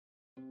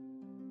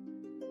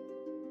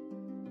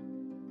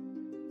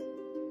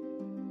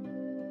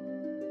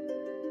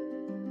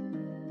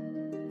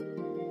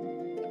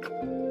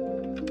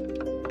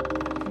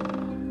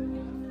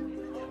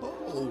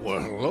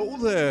Hello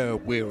there,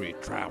 weary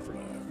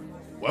traveler.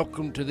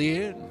 Welcome to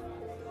the inn.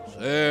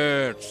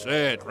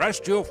 Sit,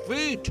 rest your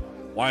feet.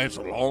 Why, it's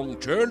a long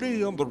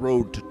journey on the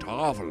road to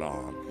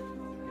Tarvalon.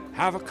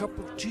 Have a cup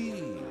of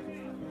tea,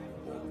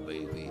 or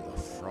maybe a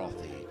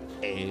frothy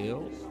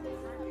ale.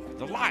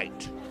 The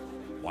light.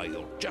 Why,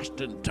 you're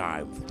just in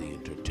time for the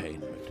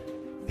entertainment.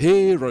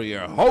 Here are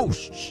your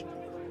hosts,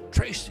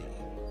 Tracy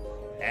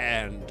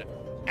and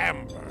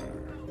Amber.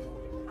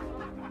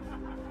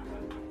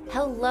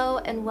 Hello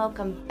and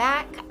welcome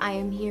back. I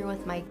am here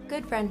with my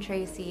good friend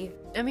Tracy.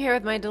 I'm here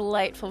with my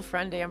delightful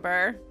friend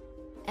Amber.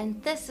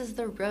 And this is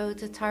the Road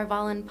to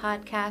Tarvalon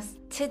podcast.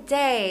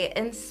 Today,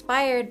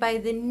 inspired by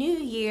the new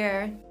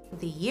year,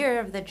 the Year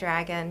of the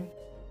Dragon,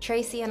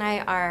 Tracy and I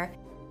are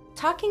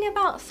talking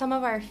about some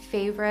of our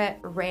favorite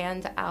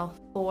Rand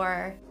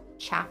al'Thor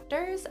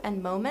chapters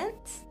and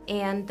moments.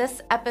 And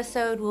this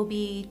episode will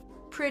be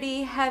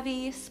pretty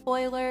heavy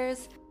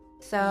spoilers.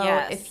 So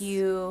Yes. if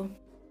you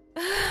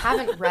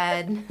haven't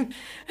read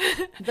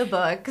the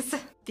books,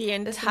 The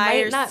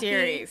entire not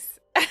series.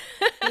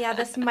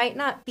 this might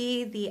not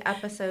be the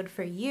episode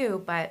for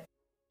you, but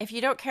If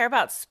you don't care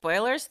about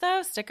spoilers,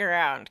 though, stick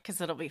around because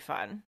it'll be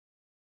fun.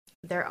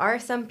 there are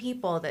some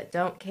people that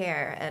don't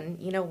care, and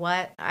you know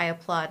what? I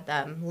applaud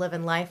them,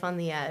 living life on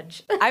the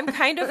edge. I'm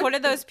kind of one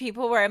of those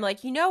people where I'm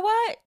like, you know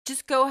what?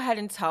 Just go ahead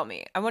and tell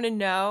me. I want to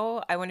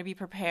know. I want to be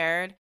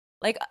prepared.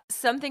 Like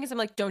some things I'm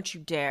like, don't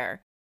you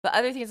dare. But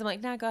other things I'm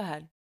like, nah, go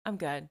ahead. I'm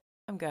good.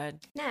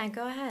 Nah,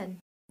 go ahead.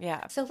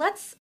 Yeah. So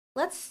let's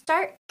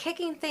start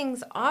kicking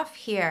things off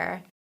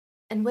here.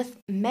 And with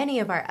many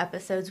of our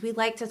episodes, we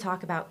like to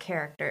talk about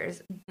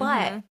characters,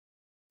 but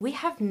we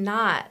have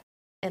not,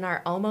 in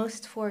our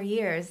almost 4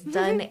 years,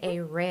 done a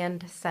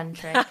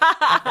Rand-centric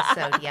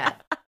episode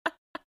yet.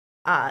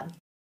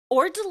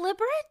 Or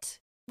deliberate.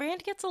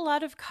 Rand gets a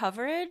lot of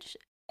coverage.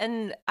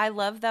 And I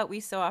love that we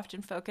so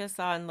often focus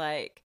on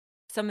like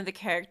some of the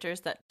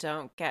characters that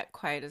don't get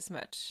quite as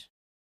much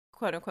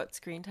quote unquote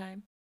screen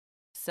time.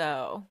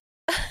 So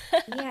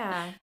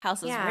Yeah.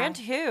 House is Yeah. Rand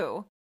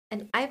who?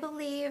 And I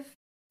believe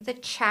the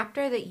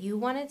chapter that you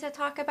wanted to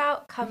talk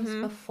about comes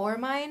before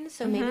mine,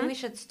 so maybe we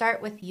should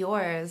start with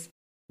yours.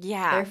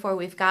 Yeah. Therefore,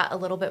 we've got a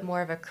little bit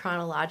more of a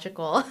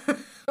chronological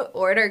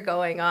order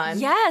going on.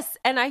 Yes.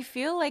 And I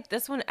feel like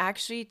this one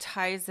actually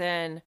ties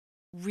in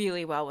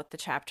really well with the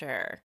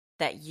chapter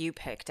that you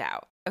picked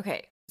out.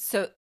 Okay.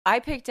 So I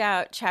picked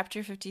out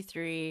chapter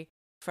 53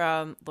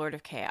 from Lord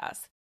of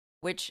Chaos,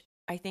 which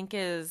I think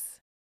is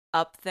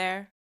up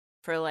there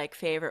for like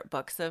favorite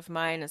books of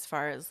mine as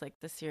far as like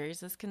the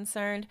series is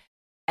concerned.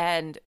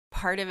 And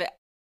part of it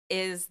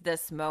is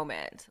this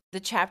moment. The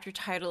chapter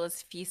title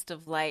is Feast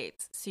of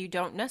Lights. So you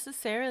don't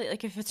necessarily,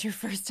 like if it's your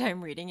first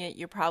time reading it,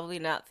 you're probably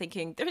not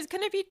thinking there's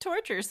going to be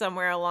torture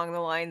somewhere along the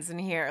lines in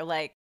here.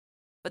 Like,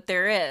 but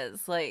there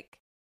is. Like,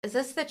 Is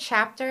this the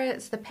chapter?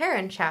 It's the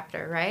Perrin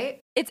chapter, right?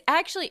 it's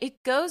actually,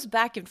 it goes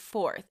back and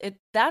forth.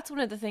 That's one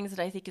of the things that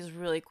I think is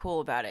really cool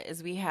about it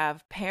is we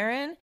have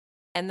Perrin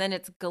and then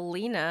it's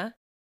Galena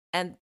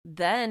and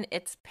then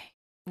it's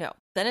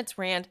then it's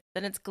Rand,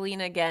 then it's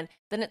Galena again,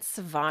 then it's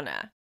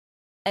Savannah.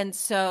 And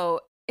so,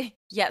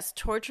 yes,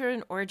 torture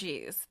and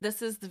orgies.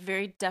 This is the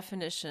very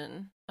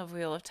definition of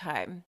Wheel of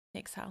Time.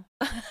 Thanks, Hal.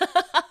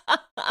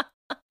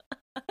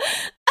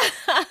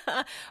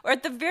 Or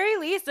at the very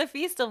least, a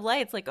Feast of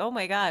Lights. Like, oh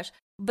my gosh.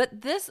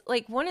 But this,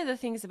 like, one of the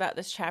things about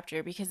this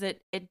chapter, because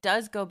it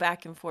does go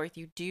back and forth,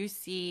 you do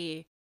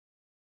see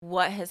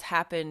what has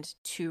happened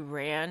to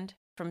Rand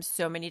from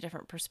so many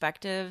different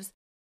perspectives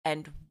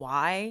and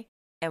why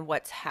and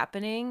what's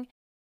happening.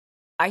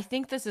 I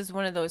think this is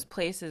one of those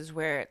places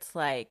where it's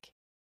like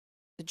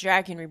the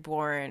Dragon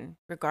Reborn,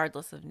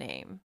 regardless of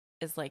name,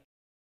 is like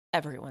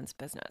everyone's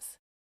business.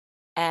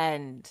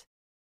 And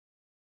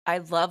I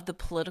love the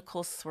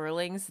political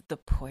swirlings, the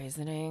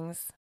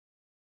poisonings.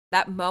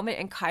 That moment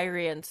in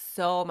Kyrian,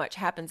 so much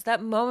happens.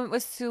 That moment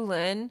with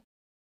Sulin.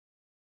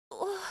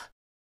 Ugh.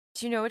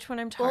 Do you know which one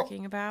I'm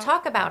talking about?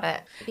 Talk about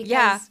it. Because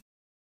Yeah.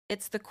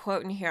 It's the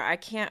quote in here. I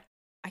can't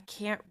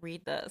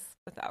read this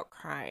without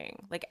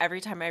crying. Like every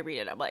time I read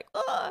it, I'm like,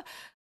 ugh.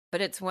 But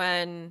it's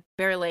when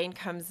Berelaine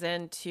comes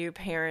into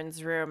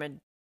Perrin's room and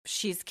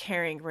she's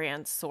carrying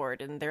Rand's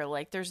sword, and they're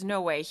like, there's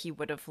no way he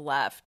would have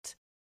left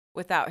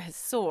without his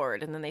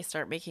sword. And then they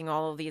start making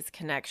all of these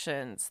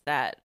connections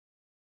that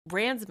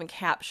Rand's been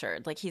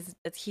captured. Like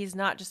he's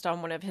not just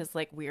on one of his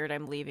like weird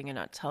I'm leaving and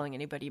not telling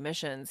anybody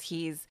missions.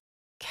 He's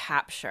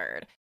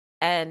captured.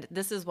 And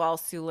this is while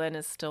Sulin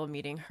is still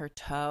meeting her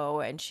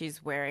toe and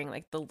she's wearing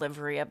like the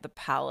livery of the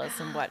palace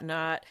and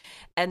whatnot.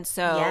 And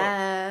so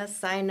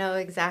yes, I know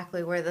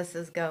exactly where this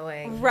is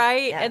going.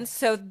 right. Yes. And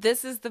so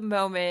this is the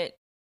moment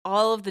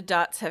all of the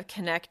dots have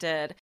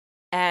connected.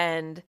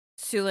 And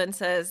Sulin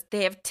says,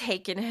 they have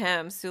taken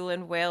him.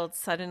 Sulin wailed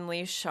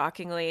suddenly,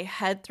 shockingly,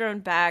 head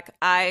thrown back,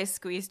 eyes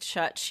squeezed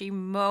shut. She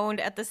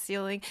moaned at the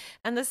ceiling,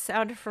 and the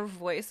sound of her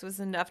voice was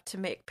enough to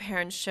make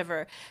Perrin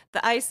shiver.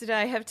 The Aes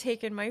Sedai have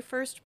taken my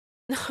first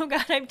Oh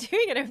God, I'm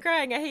doing it. I'm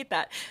crying. I hate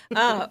that.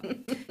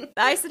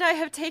 Aes Sedai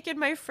have taken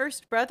my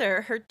first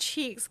brother. Her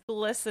cheeks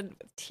glistened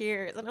with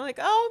tears, and I'm like,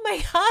 oh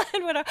my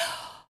God, what a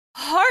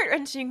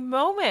heart-wrenching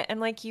moment. And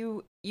like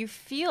you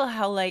feel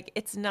how like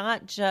it's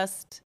not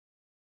just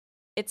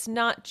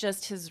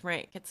his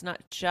rank. It's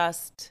not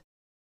just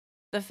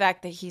the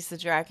fact that he's the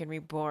Dragon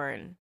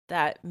Reborn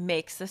that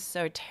makes this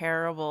so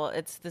terrible.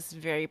 It's this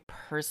very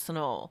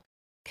personal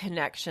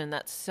connection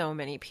that so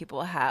many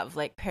people have.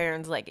 Like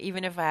Perrin's like,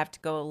 even if I have to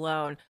go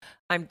alone,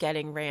 I'm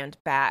getting Rand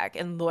back.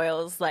 And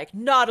Loyal's like,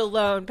 not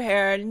alone,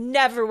 Perrin,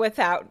 never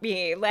without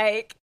me.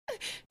 Like,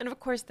 and of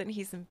course then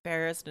he's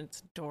embarrassed and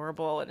it's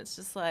adorable and it's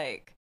just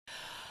like,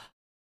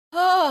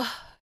 oh,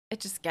 it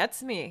just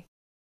gets me.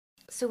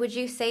 So would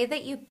you say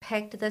that you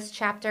picked this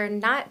chapter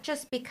not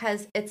just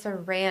because it's a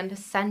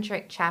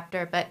Rand-centric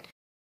chapter, but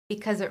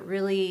because it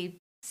really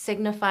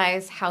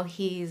signifies how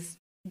he's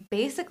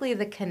basically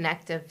the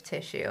connective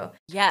tissue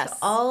Yes. to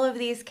all of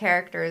these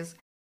characters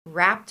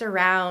wrapped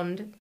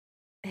around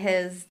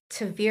his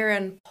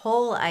Taviran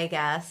pole, I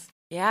guess.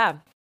 Yeah.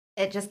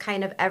 It just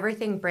kind of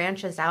everything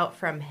branches out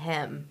from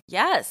him.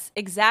 Yes,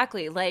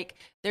 exactly. Like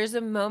there's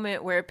a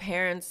moment where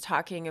Perrin's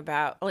talking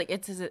about like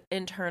it's his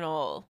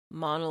internal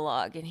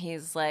monologue and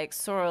he's like,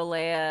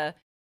 Sorolea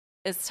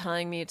is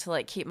telling me to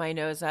like keep my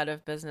nose out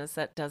of business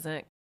that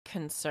doesn't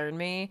concern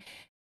me.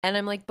 And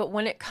I'm like, but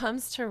when it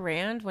comes to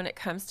Rand, when it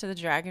comes to the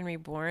Dragon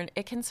Reborn,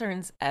 it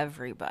concerns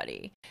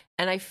everybody.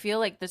 And I feel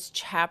like this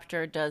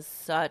chapter does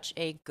such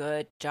a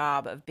good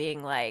job of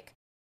being like,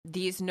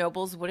 these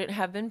nobles wouldn't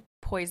have been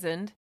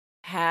poisoned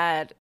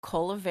had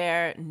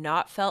Colivert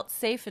not felt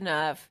safe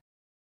enough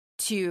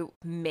to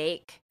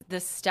make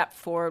this step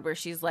forward where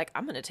she's like,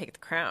 I'm going to take the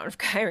crown of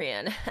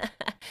Cairhien.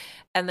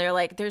 And they're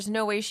like, there's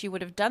no way she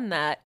would have done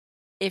that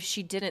if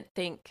she didn't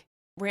think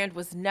Rand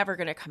was never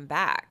going to come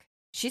back.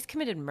 She's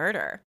committed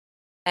murder.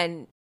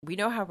 And we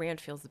know how Rand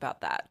feels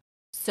about that.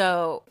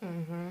 So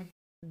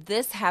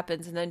this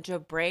happens. And then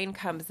Jobrain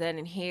comes in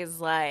and he's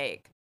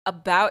like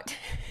about...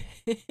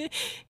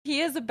 he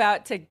is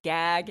about to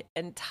gag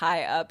and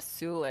tie up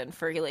Sulin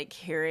for like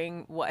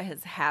hearing what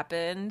has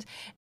happened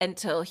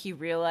until he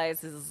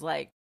realizes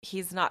like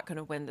he's not going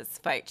to win this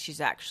fight. She's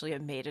actually a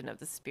maiden of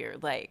the spear.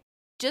 Like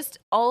just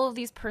all of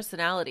these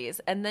personalities.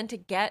 And then to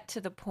get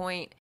to the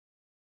point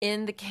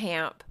in the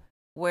camp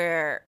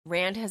where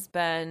Rand has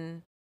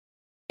been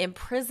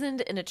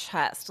imprisoned in a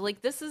chest.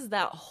 Like this is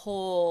that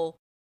whole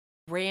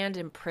Rand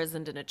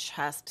imprisoned in a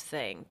chest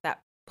thing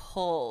that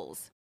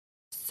pulls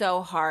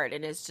so hard,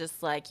 and it's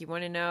just like, you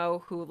want to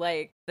know who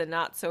like the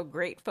not so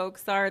great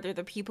folks are? They're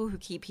the people who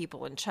keep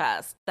people in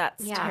chests.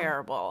 That's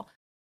terrible.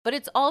 But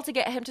it's all to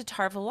get him to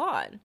Tar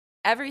Valon.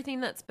 Everything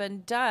that's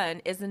been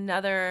done is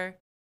another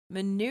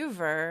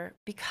maneuver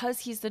because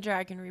he's the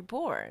Dragon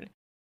Reborn.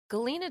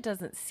 Galena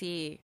doesn't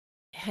see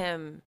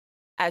him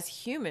as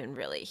human,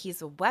 really.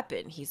 He's a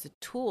weapon. He's a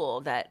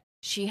tool that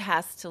she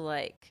has to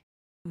like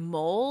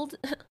mold,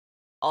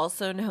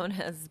 also known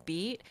as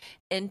beat,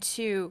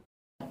 into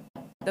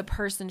the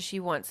person she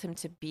wants him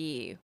to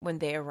be when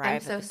they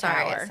arrive at the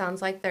sorry. tower. It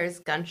sounds like there's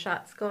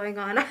gunshots going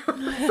on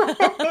outside.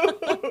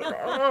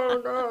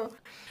 Oh no.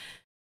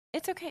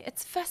 It's okay.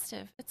 It's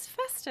festive. It's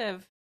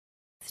festive.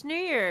 It's New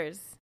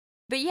Year's.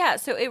 But yeah,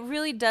 so it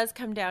really does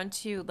come down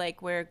to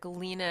like where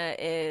Galena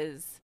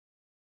is.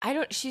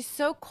 She's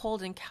so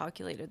cold and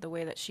calculated the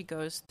way that she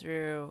goes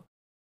through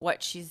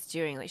what she's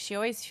doing. Like she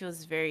always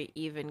feels very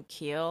even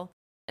keel.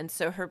 And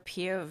so her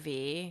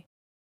POV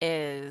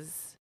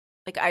is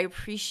like, I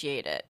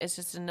appreciate it. It's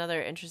just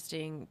another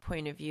interesting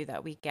point of view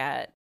that we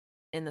get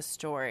in the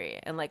story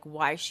and like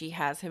why she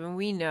has him. And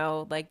we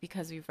know, like,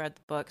 because we've read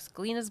the books,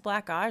 Galena's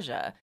Black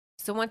Aja.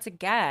 So once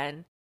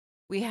again,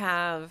 we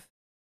have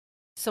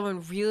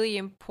someone really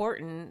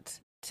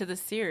important to the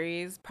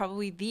series,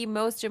 probably the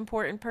most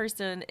important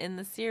person in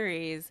the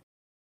series,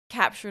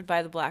 captured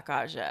by the Black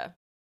Aja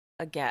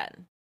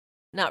again.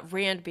 Not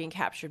Rand being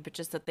captured, but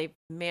just that they've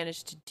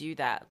managed to do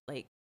that.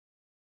 Like,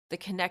 the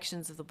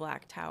connections of the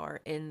Black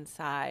Tower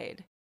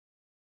inside,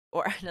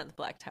 or not the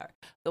Black Tower,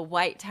 the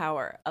White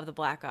Tower of the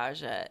Black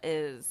Aja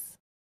is,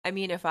 I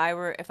mean, if I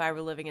were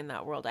living in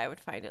that world, I would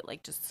find it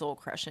like just soul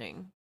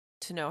crushing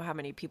to know how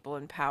many people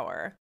in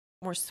power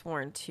were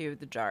sworn to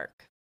the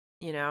dark,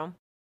 you know?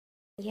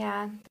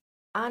 Yeah.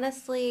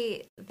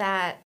 Honestly,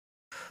 that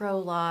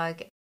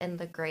prologue in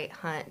The Great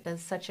Hunt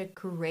does such a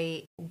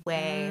great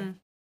way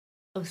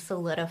of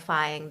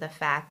solidifying the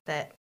fact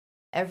that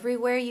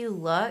everywhere you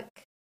look,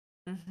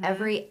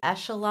 every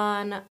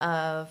echelon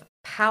of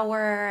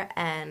power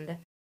and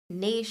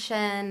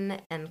nation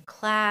and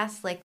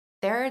class, like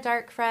there are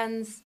dark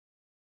friends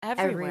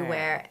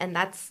everywhere. And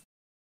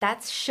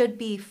that should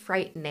be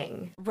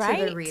frightening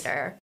to the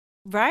reader.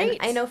 Right. And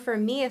I know for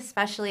me,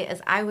 especially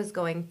as I was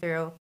going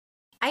through,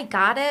 I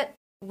got it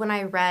when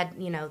I read,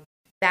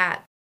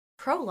 that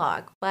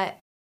prologue, but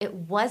it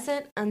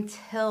wasn't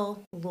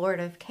until Lord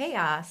of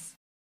Chaos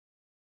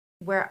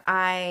where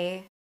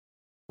I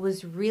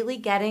was really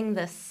getting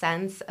the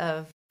sense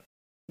of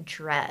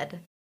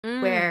dread,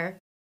 where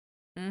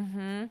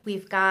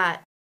we've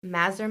got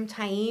Mazrim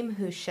Taim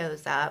who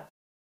shows up.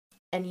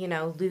 And,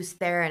 Luce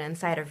Theron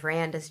inside of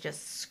Rand is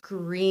just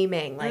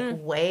screaming, like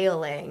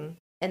wailing.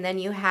 And then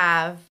you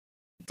have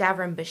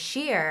Davram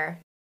Bashir,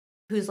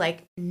 who's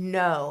like,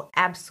 no,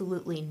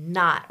 absolutely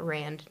not,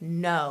 Rand.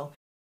 No,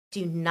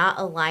 do not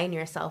align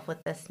yourself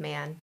with this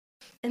man.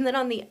 And then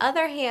on the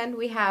other hand,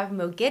 we have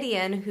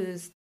Mogideon,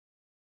 who's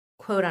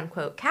quote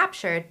unquote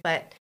captured,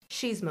 but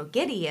she's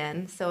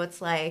Mogideon. So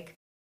it's like,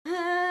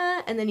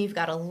 and then you've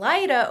got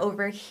Elida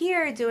over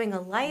here doing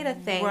Elida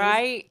things.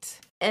 Right.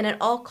 And it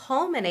all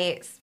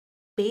culminates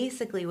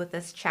basically with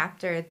this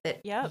chapter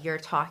that you're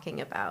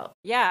talking about.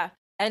 Yeah.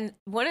 And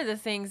one of the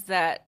things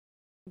that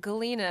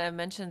Galena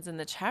mentions in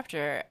the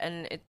chapter,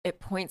 and it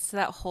points to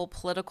that whole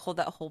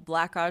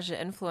Black Aja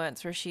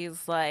influence where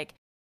she's like,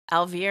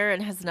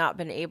 Alviren has not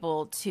been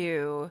able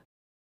to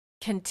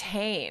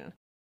contain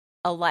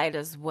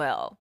Elida's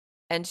will.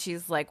 And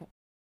she's like,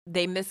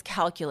 they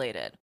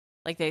miscalculated.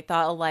 Like, they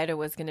thought Elida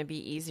was going to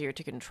be easier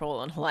to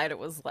control, and Elida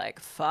was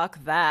like,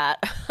 fuck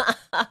that.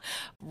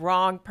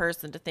 Wrong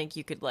person to think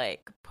you could,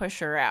 like,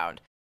 push around.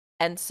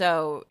 And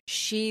so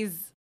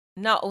she's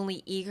not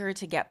only eager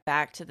to get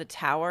back to the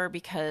tower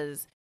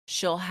because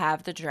she'll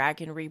have the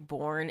dragon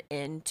reborn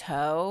in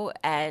tow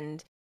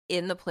and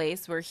in the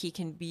place where he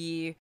can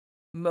be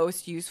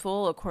most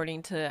useful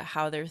according to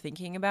how they're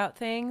thinking about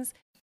things.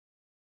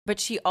 But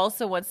she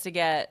also wants to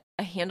get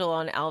a handle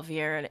on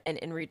Alviren and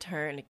in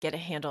return get a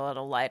handle on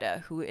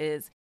Elida, who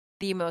is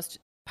the most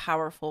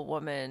powerful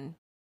woman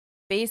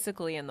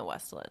basically in the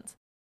Westlands.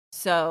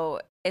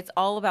 So it's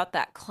all about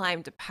that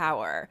climb to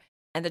power.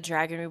 And the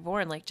Dragon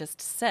Reborn like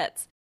just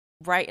sits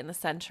right in the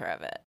center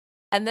of it.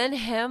 And then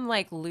him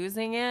like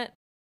losing it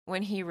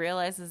when he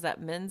realizes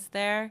that Min's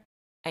there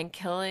and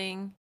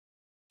killing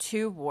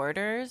 2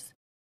 warders.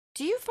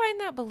 Do you find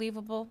that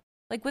believable?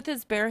 Like with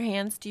his bare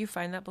hands, do you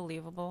find that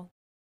believable?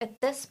 At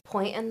this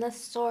point in the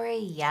story,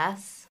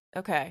 yes.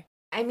 Okay.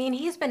 I mean,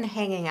 he's been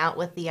hanging out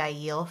with the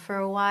Aiel for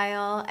a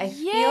while. I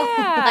feel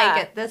Yeah.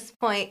 like at this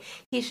point,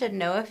 he should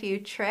know a few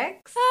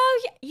tricks.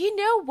 Oh, yeah. You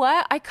know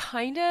what?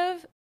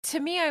 To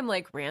me, I'm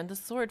like Rand the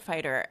sword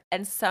fighter.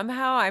 And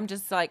somehow I'm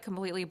just like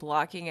completely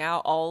blocking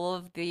out all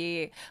of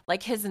the,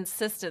 like his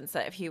insistence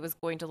that if he was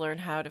going to learn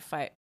how to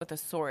fight with a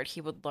sword,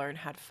 he would learn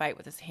how to fight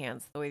with his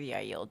hands the way the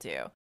Aiel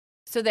do.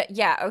 So that,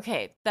 yeah,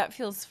 okay, that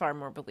feels far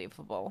more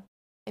believable.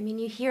 I mean,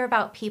 you hear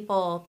about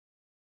people,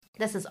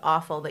 this is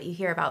awful, but you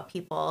hear about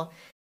people,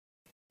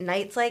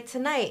 nights like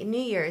tonight, New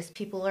Year's,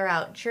 people are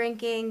out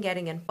drinking,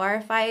 getting in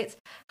bar fights.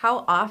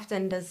 How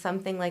often does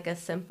something like a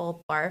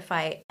simple bar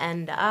fight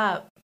end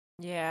up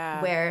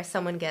where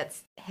someone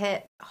gets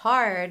hit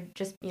hard,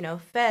 just,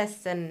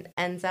 fists, and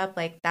ends up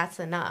like, that's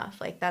enough.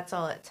 Like, that's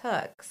all it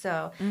took.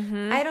 So,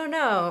 I don't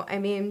know. I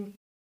mean,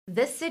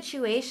 this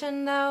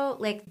situation, though,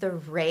 like the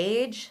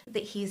rage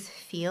that he's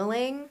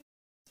feeling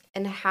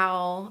and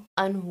how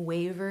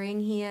unwavering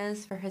he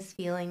is for his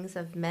feelings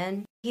of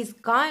men. He's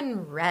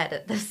gone red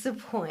at this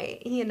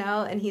point,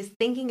 and he's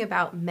thinking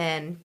about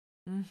men.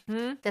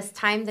 This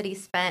time that he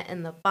spent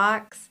in the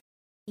box.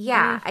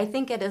 Yeah, I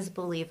think it is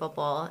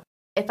believable.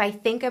 If I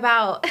think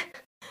about,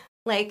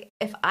 like,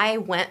 if I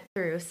went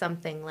through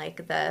something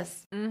like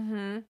this,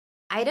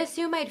 I'd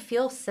assume I'd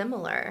feel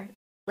similar.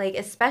 Like,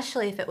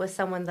 especially if it was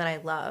someone that I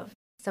loved,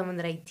 someone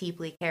that I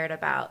deeply cared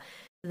about,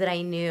 that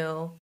I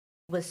knew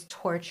was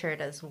tortured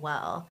as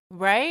well.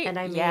 Right? And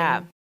I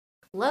mean,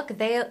 look,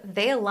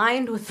 they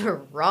aligned with the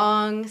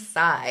wrong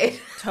side.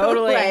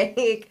 Totally.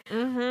 Like,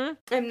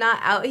 I'm not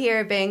out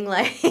here being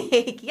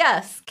like,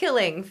 yes,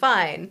 killing,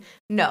 fine.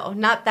 No,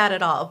 not that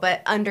at all.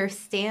 But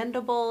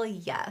understandable,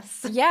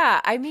 yes. Yeah,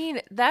 I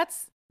mean,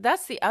 that's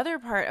the other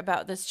part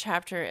about this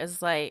chapter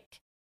is like,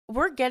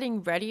 we're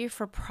getting ready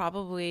for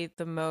probably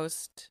the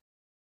most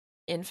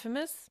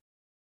infamous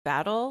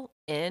battle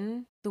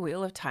in the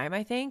Wheel of Time,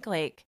 I think.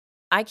 Like,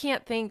 I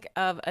can't think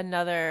of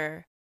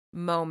another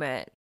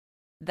moment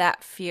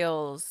that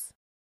feels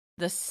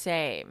the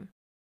same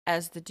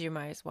as the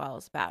Dumais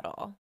Wells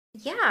battle.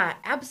 Yeah,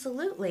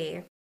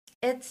 absolutely.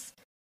 It's,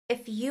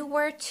 if you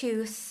were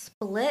to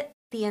split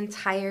the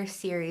entire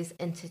series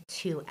into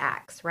 2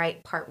 acts,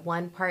 right? Part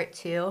 1, part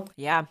 2.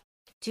 Yeah.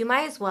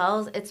 Dumais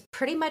Wells, it's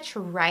pretty much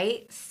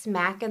right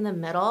smack in the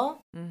middle.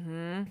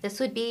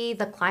 This would be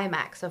the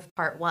climax of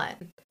part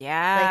 1.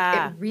 Yeah.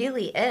 Like, it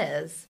really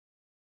is.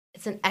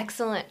 It's an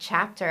excellent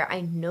chapter.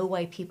 I know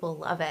why people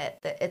love it.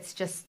 It's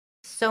just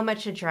so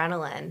much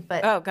adrenaline.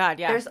 But oh God,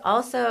 yeah. There's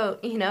also,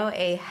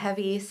 a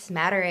heavy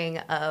smattering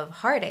of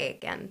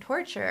heartache and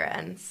torture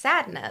and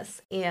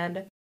sadness.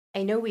 And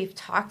I know we've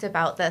talked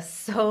about this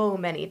so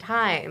many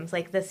times.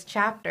 Like, this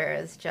chapter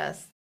is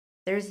just,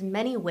 there's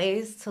many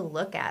ways to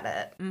look at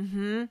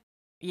it.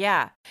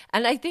 Yeah.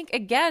 And I think,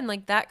 again,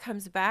 like, that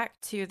comes back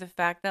to the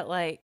fact that,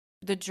 like,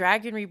 the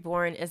Dragon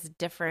Reborn is a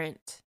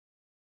different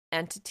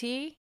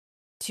entity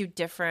to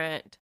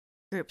different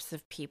groups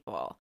of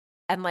people.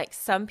 And like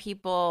some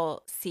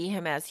people see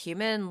him as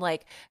human.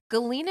 Like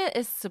Galena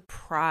is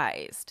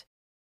surprised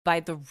by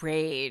the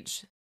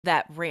rage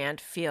that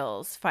Rand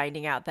feels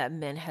finding out that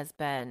Min has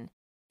been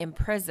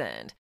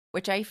imprisoned.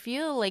 which I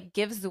feel like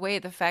gives away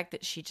the fact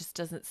that she just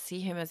doesn't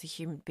see him as a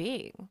human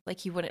being. Like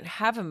he wouldn't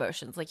have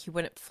emotions, like he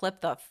wouldn't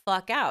flip the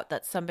fuck out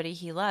that somebody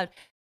he loved.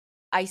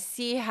 I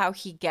see how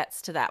he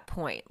gets to that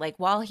point. Like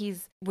while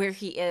he's where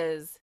he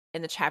is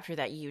in the chapter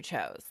that you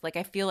chose. Like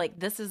I feel like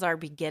this is our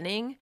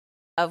beginning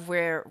of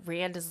where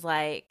Rand is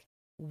like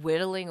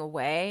whittling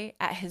away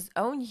at his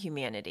own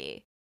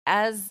humanity.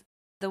 As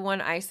the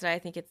one Aes Sedai, I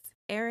think it's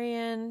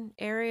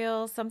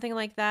Ariel, something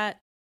like that.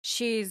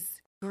 She's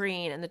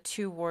green, and the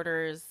 2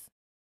 warders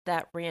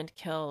that Rand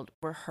killed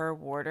were her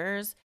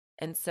warders.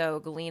 And so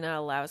Galena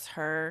allows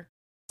her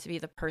to be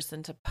the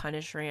person to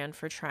punish Rand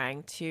for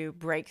trying to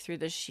break through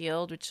the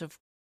shield, which of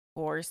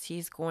course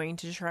he's going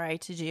to try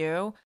to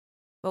do.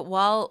 But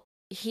while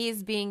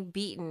he's being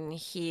beaten,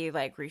 he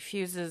like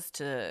refuses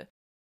to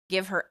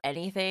give her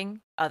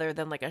anything other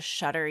than like a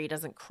shudder. He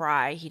doesn't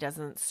cry. He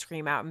doesn't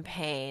scream out in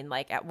pain.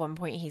 Like at one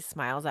point he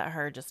smiles at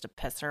her just to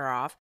piss her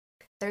off.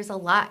 There's a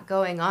lot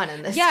going on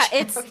in this. Yeah,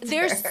 chapter.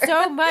 there's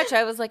so much.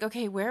 I was like,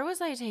 okay, where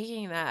was I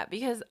taking that?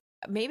 Because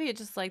maybe it's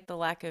just like the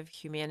lack of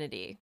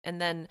humanity. And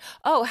then,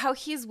 how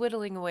he's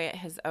whittling away at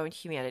his own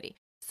humanity.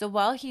 So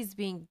while he's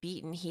being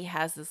beaten, he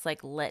has this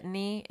like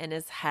litany in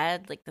his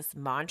head, like this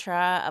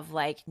mantra of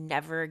like,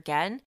 never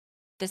again.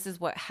 This is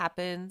what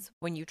happens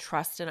when you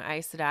trust an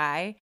Aes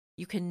Sedai.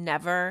 You can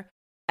never,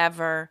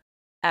 ever,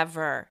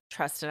 ever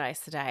trust an Aes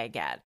Sedai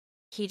again.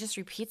 He just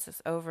repeats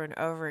this over and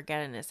over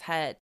again in his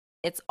head.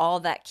 It's all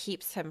that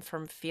keeps him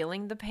from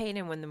feeling the pain.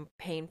 And when the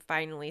pain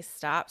finally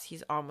stops,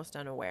 he's almost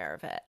unaware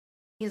of it.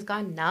 He's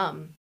gone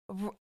numb.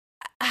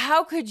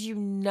 How could you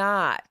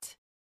not?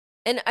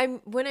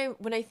 And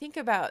when I think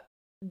about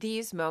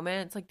these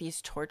moments, like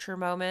these torture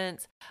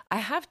moments, I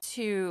have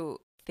to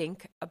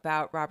think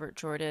about Robert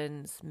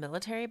Jordan's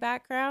military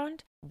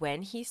background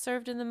when he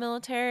served in the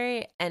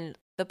military and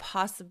the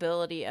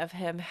possibility of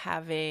him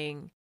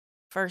having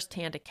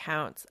firsthand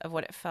accounts of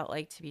what it felt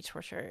like to be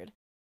tortured.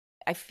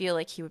 I feel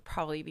like he would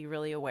probably be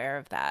really aware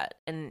of that,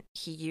 and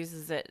he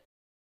uses it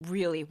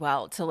really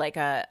well to like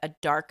a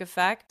dark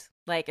effect.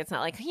 Like it's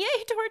not like, yay,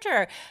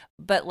 torture,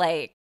 but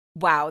like,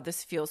 wow,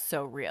 this feels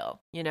so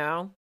real, you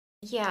know?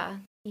 Yeah.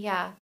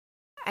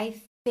 I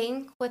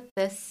think with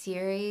this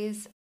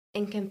series,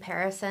 in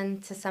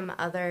comparison to some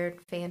other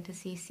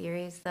fantasy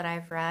series that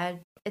I've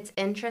read, it's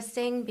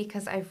interesting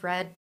because I've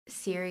read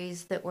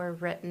series that were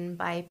written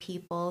by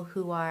people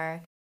who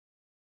are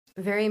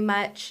very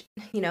much,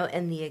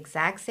 in the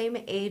exact same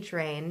age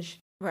range.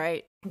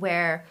 Right.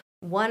 Where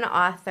one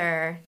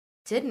author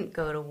didn't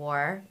go to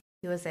war.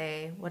 He was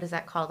what is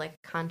that called? Like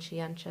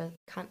conscientious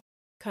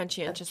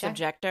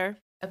objector?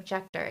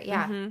 Objector,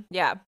 yeah. Mm-hmm.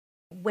 Yeah.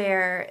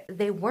 Where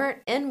they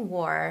weren't in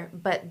war,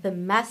 but the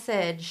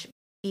message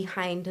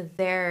behind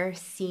their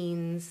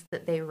scenes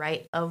that they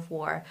write of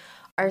war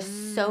are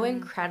so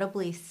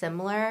incredibly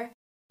similar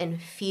in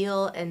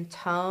feel and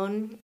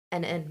tone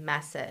and in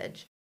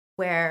message,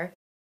 where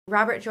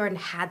Robert Jordan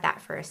had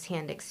that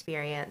firsthand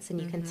experience, and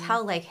you can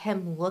tell like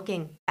him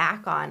looking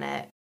back on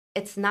it,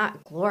 it's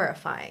not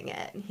glorifying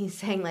it. He's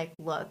saying like,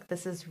 look,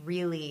 this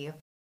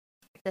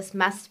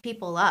messed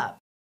people up.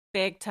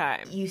 Big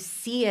time. You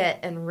see it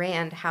in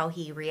Rand, how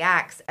he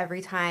reacts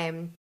every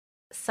time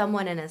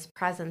someone in his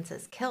presence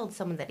is killed,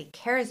 someone that he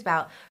cares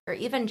about, or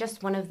even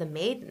just one of the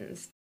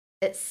maidens.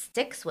 It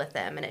sticks with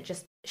him, and it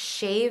just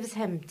shaves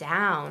him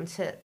down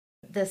to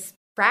this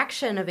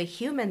fraction of a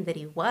human that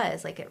he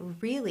was. Like, it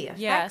really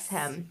affects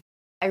him.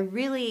 I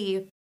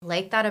really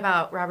like that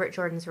about Robert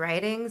Jordan's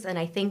writings, and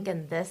I think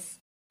in this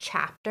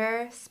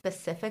chapter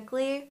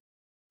specifically,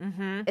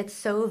 it's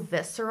so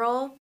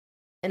visceral.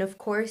 And of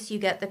course, you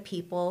get the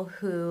people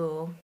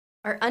who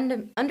are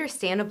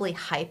understandably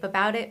hype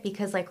about it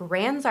because, like,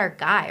 Rand's our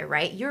guy,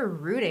 right? You're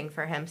rooting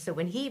for him. So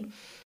when he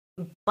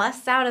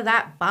busts out of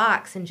that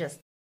box and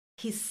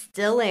he's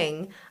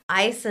stilling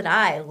Aes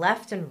Sedai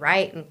left and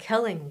right and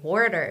killing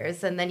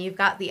warders, and then you've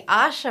got the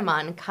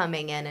Ashaman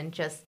coming in and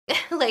just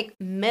like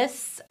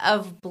mists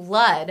of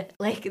blood,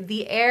 like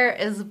the air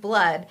is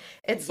blood.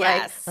 It's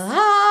like, and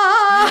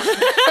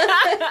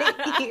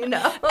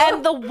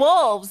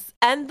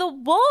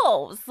the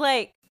wolves,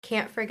 like,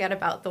 can't forget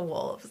about the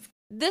wolves.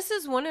 This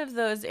is one of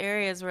those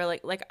areas where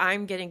like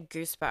I'm getting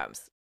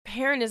goosebumps.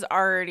 Perrin has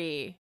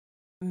already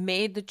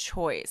made the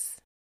choice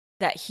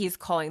that he's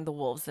calling the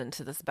wolves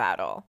into this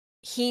battle.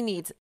 He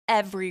needs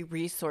every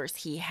resource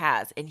he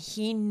has, and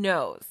he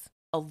knows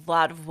a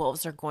lot of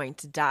wolves are going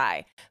to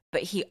die,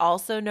 but he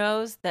also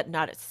knows that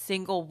not a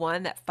single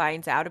one that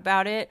finds out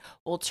about it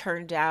will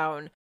turn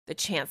down the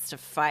chance to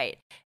fight.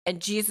 And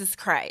Jesus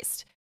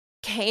Christ,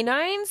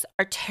 canines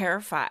are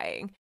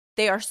terrifying.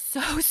 They are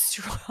so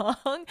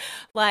strong.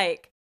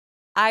 Like,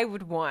 I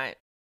would want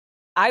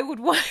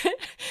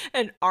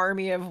an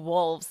army of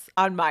wolves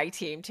on my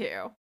team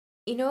too.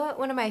 You know what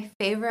one of my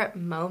favorite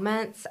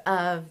moments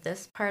of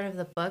this part of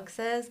the books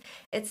is?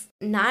 It's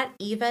not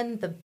even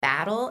the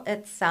battle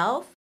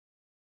itself.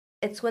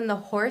 It's when the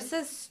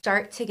horses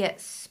start to get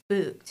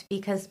spooked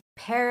because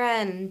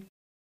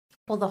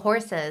the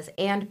horses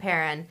and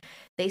Perrin,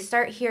 they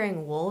start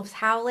hearing wolves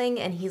howling,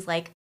 and he's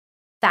like,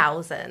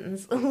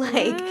 thousands.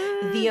 Like,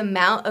 the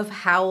amount of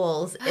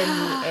howls in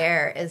the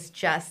air is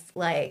just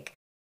like,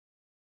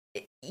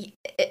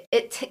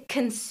 it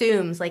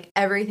consumes like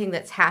everything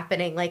that's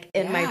happening like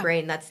in my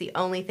brain. That's the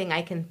only thing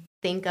I can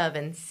think of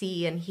and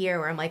see and hear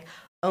where I'm like,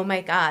 oh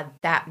my God,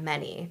 that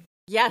many.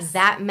 Yes.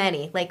 That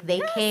many. Like,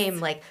 they came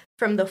like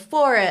from the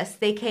forest.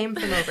 They came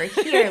from over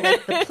here,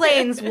 like the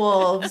plains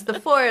wolves, the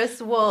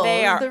forest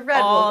wolves, the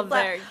red wolves.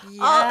 There.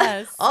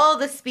 Yes. All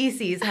the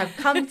species have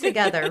come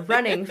together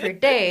running for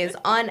days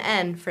on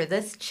end for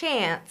this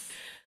chance.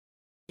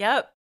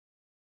 Yep.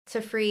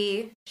 To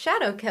free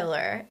Shadow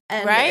Killer.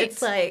 And right?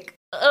 It's like,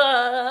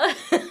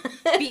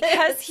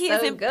 because he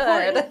is so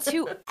important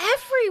to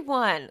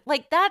everyone.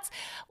 Like that's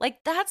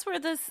where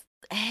this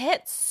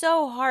hits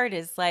so hard,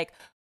 is like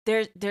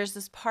there's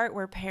this part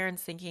where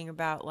Perrin's thinking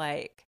about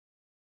like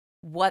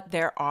what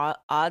their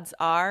odds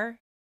are,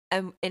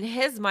 and in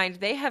his mind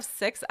they have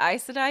 6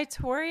 Aes Sedai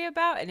to worry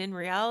about, and in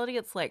reality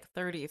it's like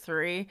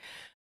 33,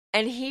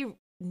 and he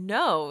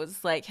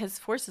knows like his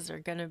forces are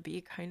gonna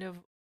be kind of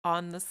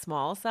on the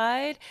small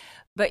side.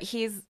 But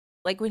he's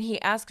like, when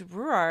he asks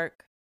Ruark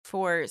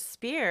for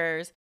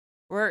spears,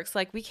 Ruark's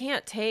like, we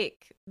can't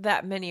take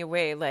that many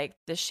away, like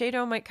the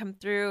Shadow might come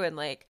through and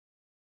like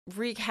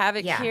wreak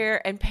havoc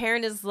here. And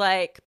Perrin is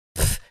like,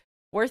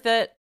 worth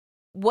it.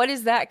 What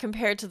is that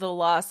compared to the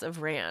loss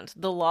of Rand,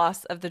 the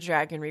loss of the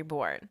Dragon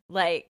Reborn?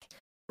 Like,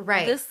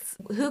 right,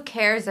 who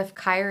cares if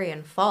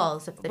Kyrian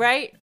falls if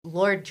the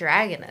Lord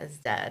Dragon is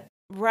dead?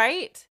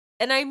 Right.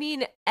 And I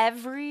mean,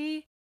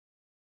 every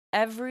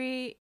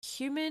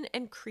human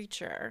and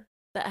creature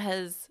that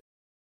has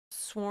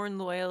sworn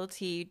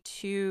loyalty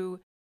to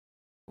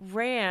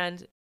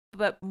Rand,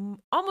 but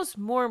almost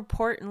more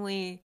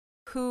importantly,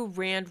 who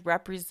Rand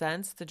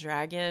represents, the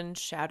dragon,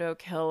 Shadow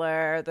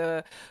Killer,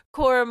 the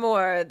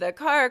Cormor, the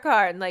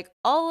Karkar, and like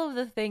all of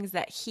the things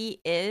that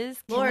he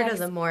is. Lord of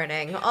the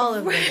Morning, all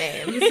of the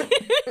names.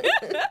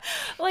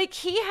 Like,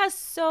 he has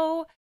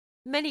so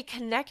many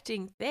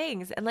connecting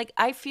things. And like,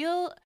 I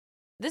feel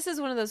this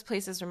is one of those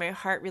places where my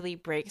heart really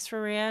breaks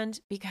for Rand,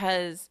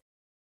 because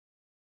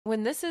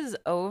when this is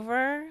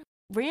over,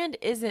 Rand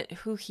isn't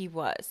who he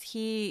was.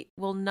 He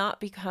will not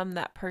become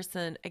that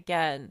person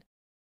again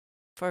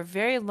for a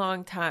very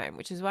long time,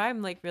 which is why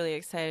I'm like really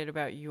excited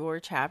about your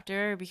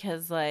chapter,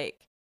 because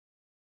like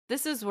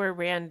this is where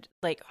Rand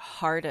like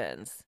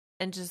hardens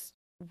and just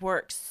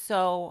works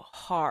so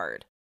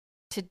hard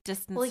to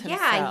distance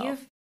himself. Yeah,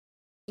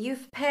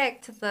 you've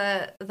picked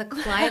the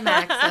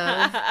climax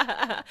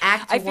of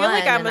Act 1. I feel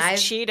like I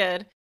almost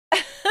cheated.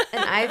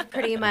 And I've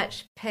pretty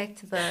much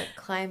picked the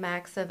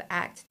climax of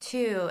Act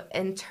 2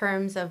 in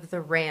terms of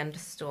the Rand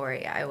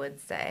story, I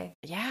would say.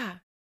 Yeah,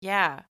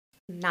 yeah.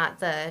 Not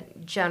the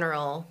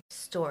general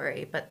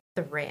story, but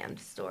the Rand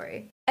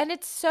story. And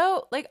it's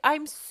so, like,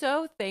 I'm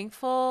so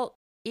thankful,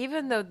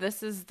 even though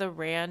this is the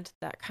Rand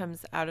that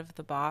comes out of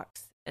the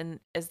box and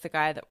is the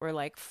guy that we're,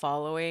 like,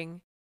 following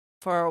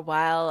for a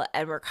while,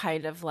 and we're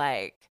kind of,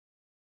 like,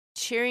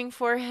 cheering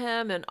for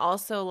him and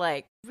also,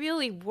 like,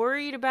 really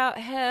worried about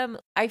him.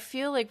 I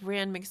feel like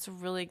Rand makes a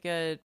really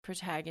good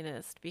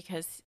protagonist,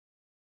 because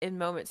in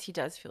moments he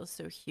does feel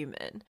so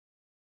human.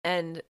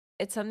 And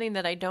it's something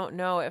that I don't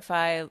know if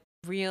I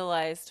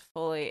realized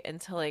fully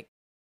until like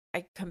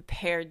I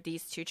compared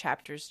these 2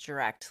 chapters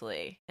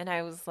directly, and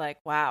I was like,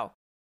 wow,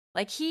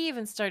 like he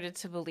even started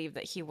to believe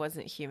that he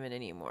wasn't human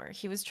anymore.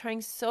 He was trying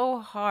so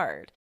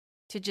hard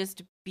to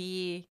just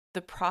be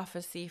the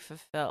prophecy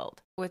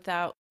fulfilled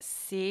without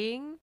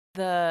seeing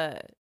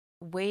the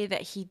way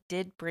that he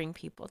did bring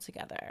people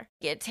together.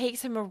 It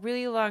takes him a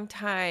really long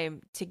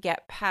time to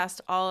get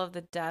past all of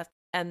the death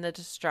and the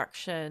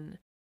destruction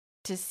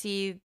to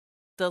see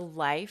the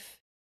life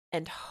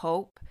and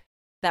hope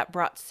that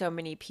brought so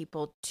many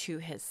people to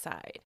his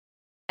side.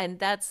 And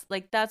that's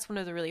one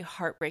of the really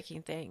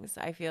heartbreaking things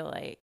I feel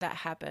like that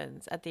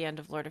happens at the end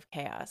of Lord of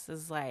Chaos,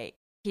 is like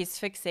he's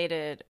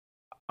fixated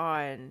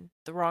on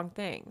the wrong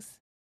things,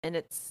 and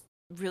it's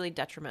really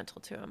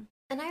detrimental to him.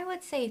 And I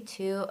would say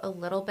too, a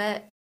little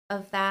bit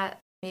of that,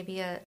 maybe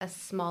a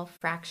small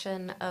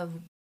fraction of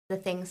the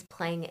things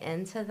playing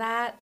into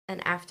that.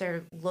 And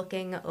after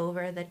looking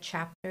over the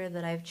chapter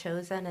that I've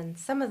chosen and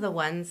some of the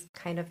ones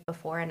kind of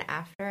before and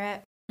after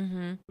it,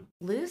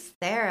 Lews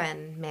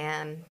Therin,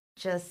 man,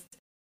 just,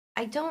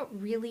 I don't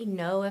really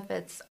know if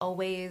it's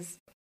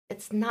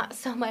not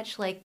so much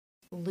like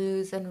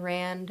Lews and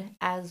Rand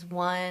as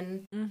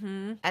one,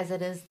 as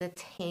it is the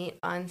taint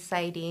on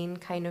Saidin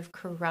kind of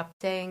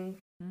corrupting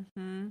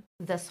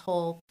this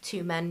whole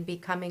 2 men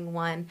becoming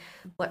one.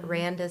 What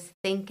Rand is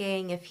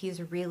thinking, if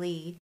he's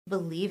really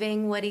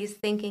believing what he's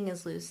thinking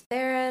is Lews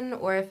Therin,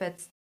 or if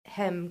it's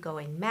him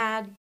going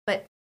mad.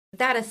 But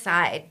that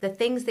aside, the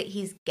things that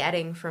he's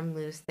getting from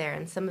Lews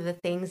Therin, some of the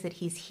things that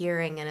he's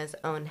hearing in his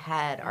own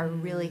head are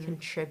really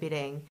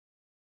contributing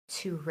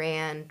to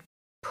Rand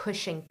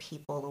pushing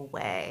people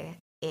away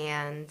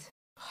and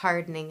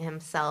hardening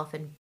himself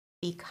and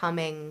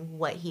becoming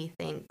what he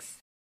thinks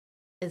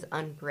is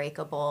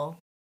unbreakable.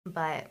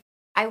 But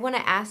I want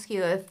to ask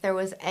you if there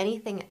was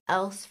anything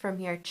else from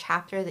your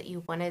chapter that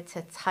you wanted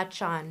to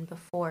touch on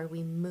before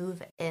we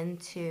move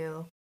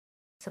into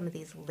some of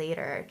these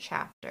later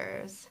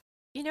chapters.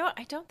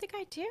 I don't think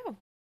I do.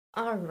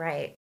 All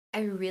right.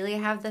 I really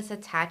have this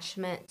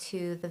attachment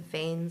to the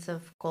Veins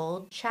of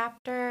Gold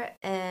chapter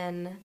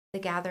in The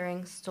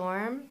Gathering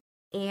Storm.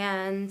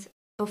 And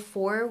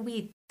before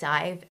we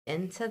dive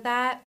into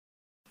that,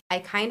 I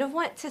kind of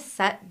want to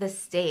set the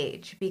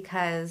stage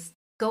because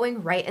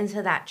going right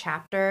into that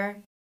chapter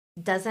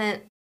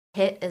doesn't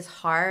hit as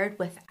hard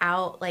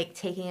without like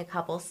taking a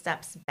couple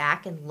steps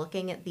back and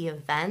looking at the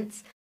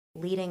events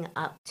leading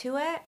up to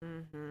it.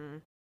 Mm-hmm.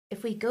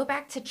 If we go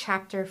back to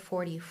chapter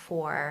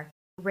 44,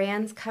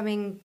 Rand's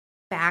coming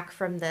back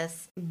from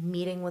this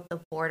meeting with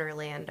the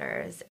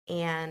Borderlanders.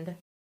 And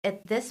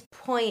at this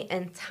point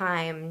in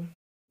time,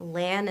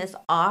 Lan is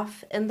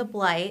off in the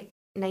Blight.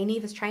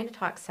 Nynaeve is trying to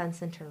talk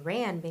sense into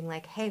Rand, being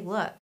like, hey,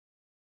 look,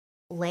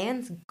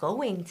 Lan's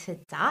going to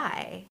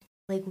die.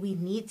 Like, we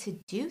need to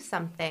do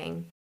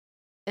something.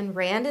 And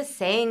Rand is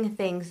saying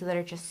things that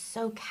are just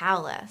so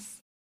callous.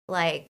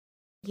 Like,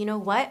 you know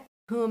what?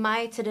 Who am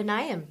I to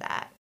deny him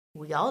that?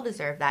 We all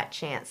deserve that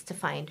chance to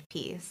find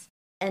peace.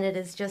 And it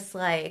is just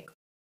like,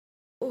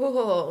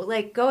 oh,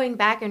 like going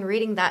back and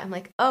reading that, I'm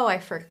like, oh, I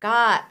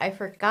forgot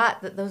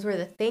that those were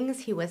the things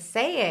he was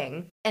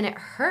saying. And it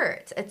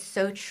hurts. It's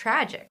so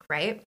tragic,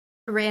 right?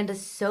 Rand is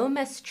so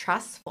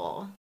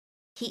mistrustful.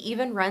 He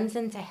even runs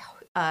into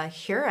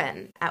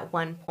Huron at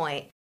one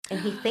point,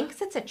 and he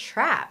thinks it's a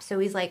trap. So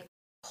he's like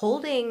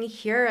holding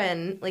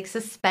Huron, like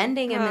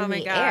suspending him in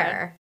the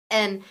air.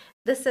 And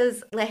this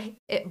is like,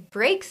 it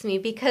breaks me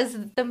because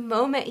the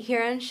moment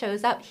Huron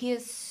shows up, he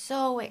is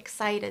so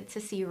excited to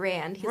see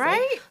Rand. He's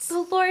like, the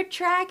Lord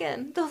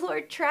Dragon,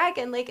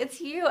 like, it's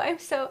you. I'm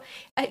so,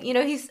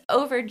 he's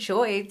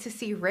overjoyed to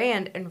see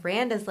Rand. And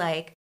Rand is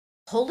like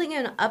holding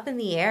him up in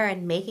the air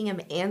and making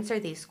him answer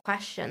these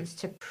questions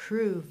to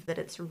prove that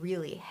it's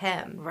really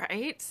him.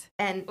 Right.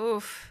 And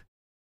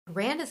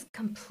Rand is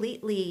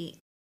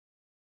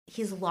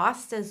he's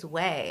lost his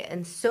way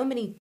in so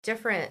many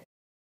different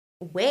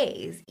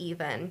ways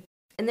even.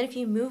 And then if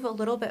you move a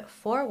little bit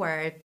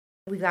forward,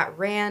 we got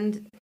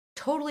Rand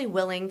totally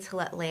willing to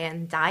let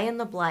Lan die in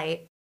the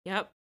Blight.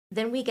 Yep.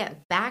 Then we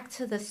get back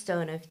to the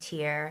Stone of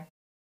Tyr.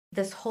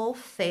 This whole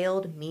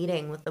failed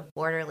meeting with the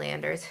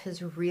Borderlanders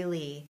has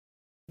really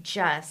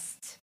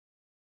just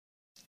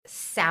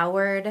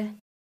soured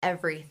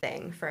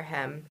everything for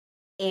him.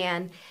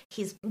 And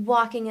he's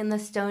walking in the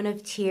Stone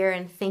of Tyr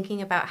and thinking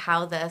about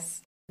how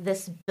this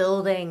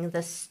building,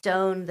 the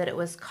stone that it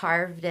was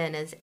carved in,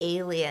 is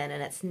alien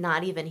and it's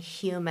not even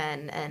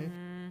human.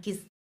 And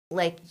he's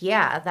like,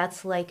 yeah,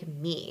 that's like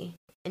me.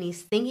 And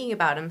he's thinking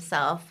about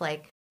himself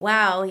like,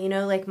 wow,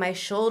 like my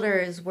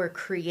shoulders were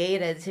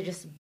created to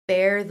just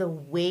bear the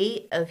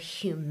weight of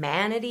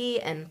humanity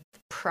and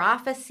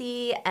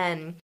prophecy.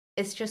 And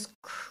it's just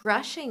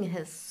crushing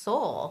his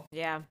soul.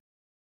 Yeah.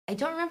 I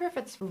don't remember if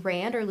it's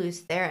Rand or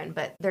Lews Therin,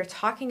 but they're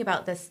talking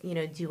about this,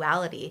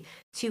 duality.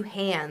 Two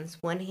hands,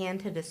 one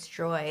hand to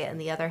destroy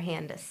and the other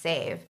hand to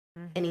save.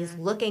 Mm-hmm. And he's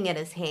looking at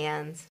his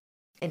hands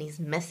and he's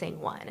missing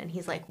one. And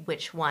he's like,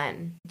 which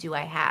one do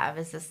I have?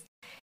 Is this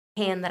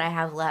hand that I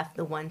have left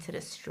the one to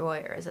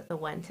destroy, or is it the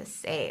one to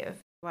save?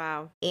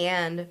 Wow.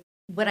 And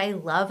what I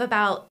love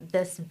about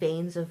this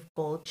Veins of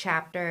Gold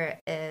chapter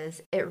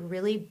is it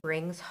really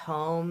brings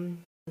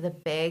home the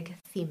big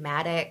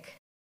thematic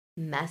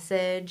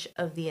message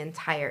of the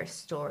entire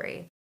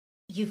story.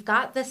 You've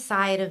got the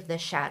side of the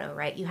shadow,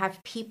 right? You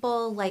have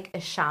people like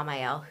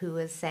Ishamael, who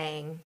is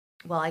saying,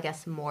 well, I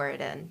guess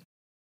Moradin,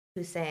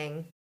 who's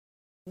saying,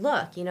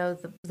 look,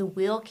 the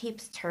wheel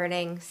keeps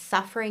turning,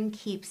 suffering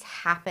keeps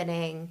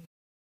happening.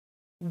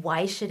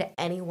 Why should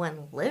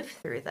anyone live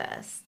through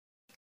this?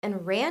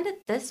 And Rand,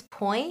 at this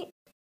point,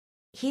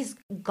 he's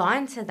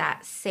gone to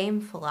that same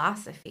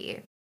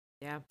philosophy.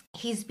 Yeah.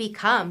 He's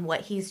become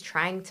what he's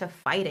trying to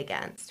fight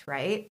against,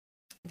 right?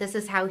 This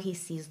is how he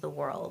sees the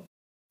world.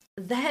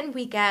 Then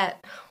we get,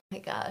 oh my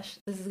gosh,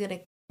 this is going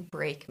to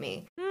break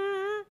me.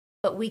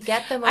 But we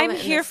get the moment I'm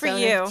here for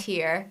you.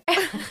 Tyr,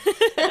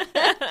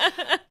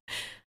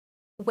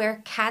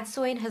 where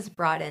Cadsuane has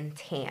brought in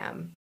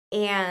Tam.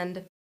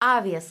 And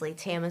obviously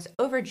Tam is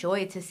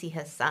overjoyed to see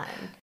his son.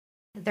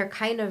 They're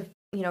kind of,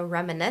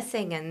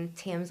 reminiscing, and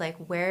Tam's like,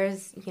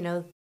 where's,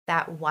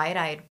 that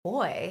wide-eyed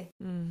boy?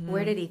 Mm-hmm.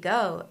 Where did he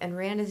go? And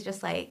Rand is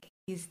just like,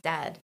 he's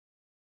dead.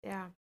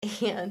 Yeah.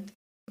 And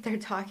they're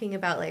talking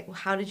about like, well,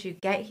 how did you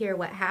get here?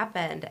 What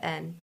happened?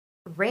 And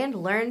Rand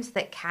learns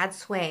that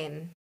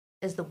Cadsuane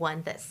is the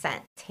one that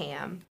sent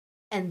Tam.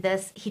 And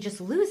he just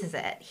loses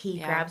it. He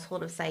grabs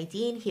hold of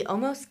Saidin. He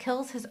almost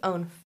kills his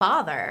own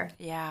father.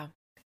 Yeah.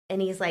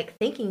 And he's like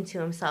thinking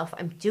to himself,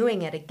 I'm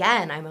doing it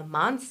again. I'm a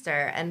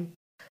monster. And,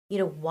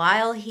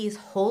 while he's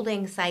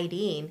holding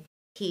Saidin,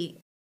 he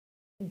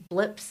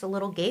blips a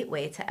little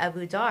gateway to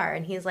Abu Dar.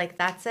 And he's like,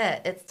 that's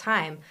it. It's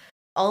time.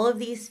 All of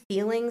these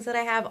feelings that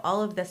I have,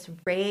 all of this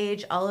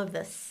rage, all of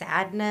this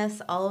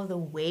sadness, all of the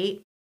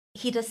weight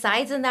he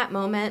decides in that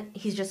moment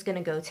he's just going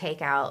to go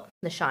take out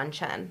the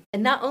Shan-Chen.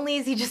 And not only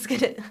is he just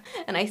going to,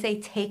 and I say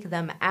take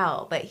them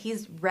out, but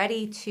he's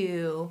ready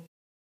to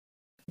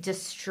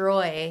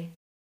destroy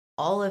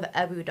all of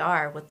Abu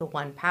Dar with the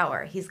one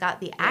power. He's got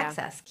the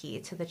access key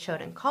to the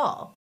Choden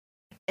Call.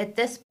 At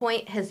this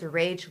point, his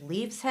rage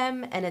leaves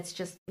him, and it's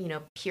just,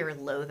 pure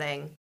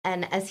loathing.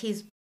 And as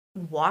he's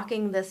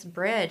walking this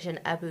bridge in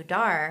Abu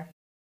Dar,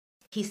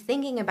 he's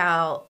thinking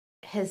about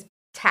his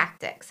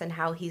tactics and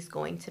how he's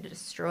going to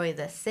destroy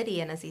this city.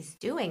 And as he's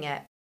doing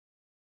it,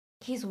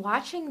 he's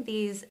watching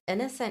these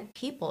innocent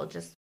people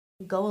just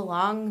go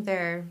along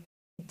their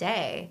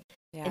day.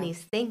 Yeah. And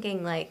he's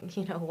thinking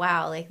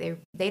wow,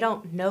 they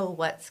don't know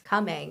what's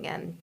coming.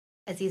 And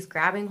as he's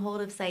grabbing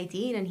hold of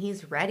Saidin and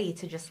he's ready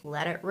to just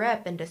let it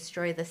rip and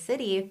destroy the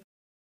city,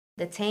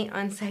 the taint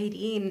on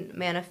Saidin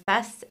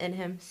manifests in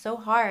him so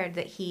hard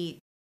that he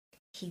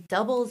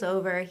doubles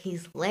over,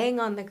 he's laying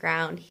on the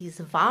ground, he's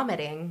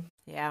vomiting.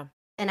 Yeah.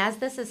 And as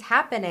this is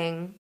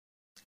happening,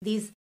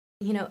 these,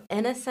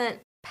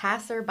 innocent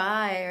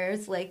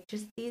passerbyers,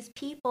 just these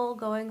people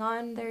going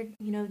on their,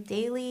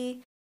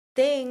 daily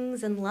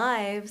things and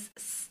lives,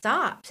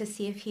 stop to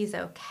see if he's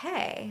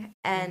okay.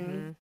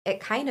 And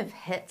it kind of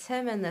hits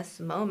him in this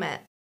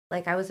moment.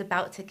 I was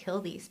about to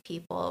kill these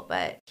people,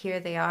 but here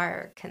they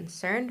are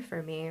concerned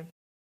for me.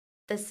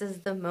 This is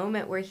the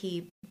moment where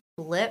he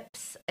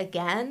blips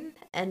again,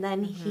 and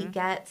then he's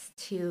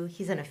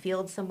in a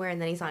field somewhere,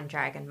 and then he's on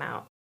Dragon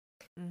Mount.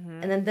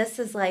 And then this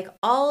is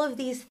all of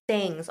these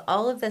things,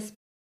 all of this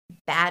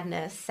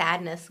badness,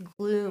 sadness,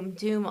 gloom,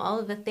 doom, all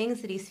of the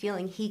things that he's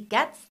feeling, he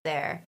gets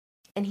there,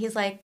 and he's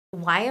like,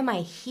 why am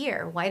I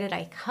here? Why did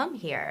I come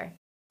here?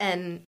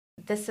 And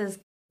this is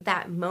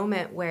that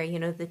moment where,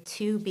 the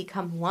two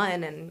become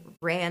one, and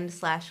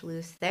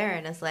Rand/Luce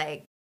Theron is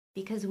like,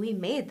 because we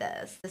made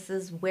this. This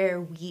is where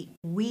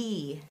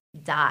we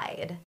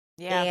died.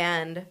 Yeah.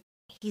 And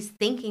he's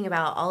thinking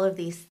about all of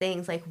these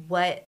things,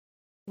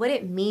 what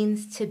it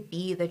means to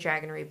be the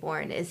Dragon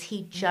Reborn. Is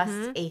he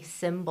just a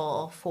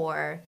symbol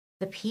for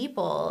the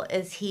people?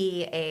 Is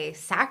he a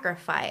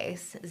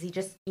sacrifice? Is he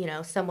just,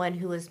 someone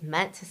who was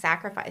meant to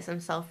sacrifice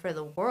himself for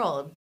the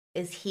world?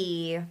 Is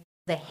he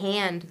the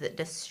hand that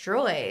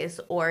destroys,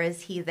 or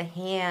is he the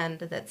hand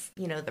that's,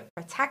 the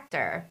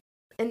protector?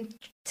 In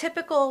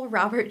typical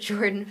Robert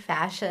Jordan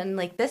fashion,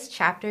 this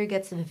chapter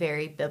gets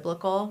very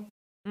biblical.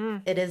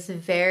 It is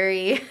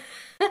very...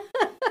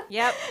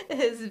 Yep. It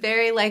is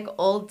very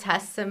Old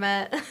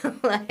Testament.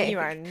 You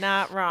are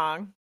not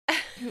wrong.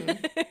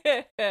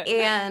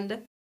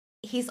 And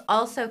he's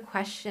also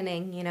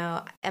questioning,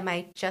 am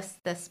I just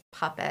this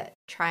puppet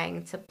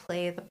trying to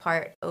play the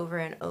part over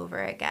and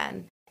over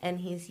again?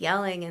 And he's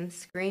yelling and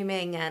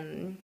screaming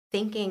and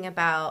thinking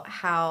about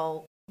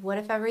what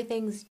if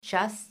everything's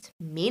just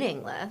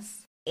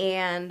meaningless?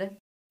 And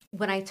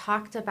when I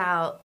talked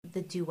about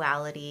the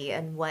duality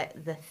and what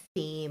the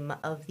theme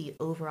of the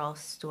overall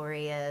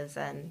story is,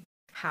 and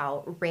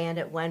how Rand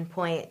at one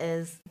point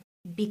is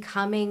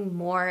becoming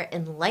more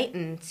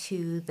enlightened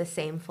to the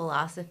same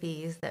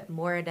philosophies that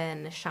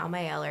Moradin and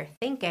Shamael are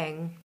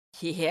thinking.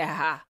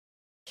 Yeah.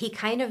 He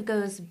kind of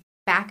goes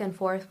back and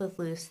forth with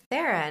Luce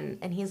Theron,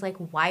 and he's like,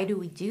 why do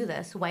we do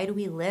this? Why do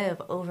we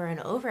live over and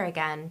over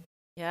again?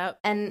 Yep.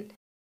 And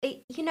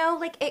it,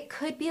 it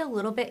could be a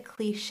little bit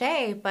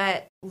cliche,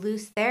 but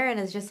Luce Theron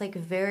is just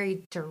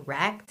very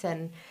direct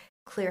and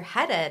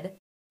clear-headed.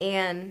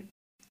 And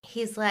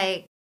he's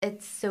like,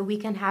 it's so we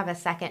can have a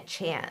second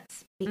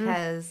chance,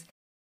 because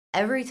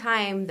every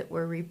time that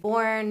we're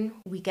reborn,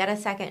 we get a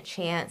second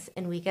chance,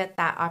 and we get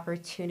that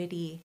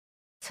opportunity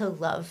to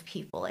love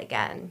people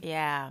again.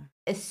 Yeah.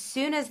 As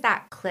soon as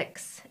that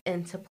clicks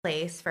into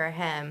place for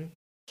him,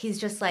 he's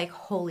just like,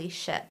 holy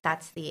shit,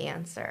 that's the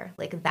answer.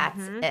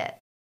 That's it.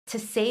 To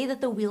say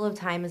that the Wheel of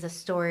Time is a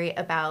story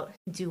about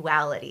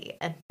duality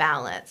and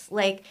balance,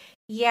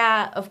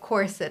 yeah, of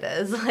course it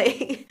is.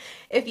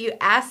 If you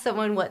ask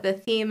someone what the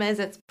theme is,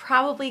 it's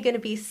probably going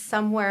to be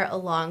somewhere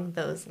along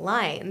those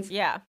lines.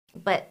 Yeah.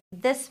 But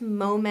this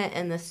moment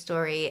in the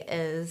story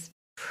is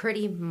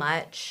pretty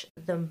much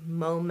the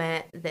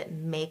moment that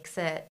makes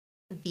it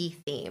the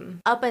theme.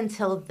 Up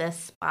until this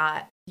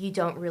spot, you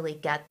don't really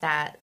get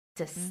that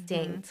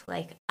distinct,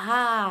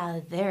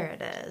 there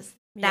it is.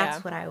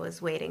 That's what I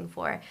was waiting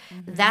for.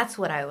 That's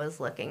what I was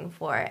looking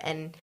for.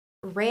 And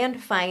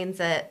Rand finds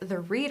it, the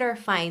reader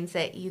finds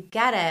it, you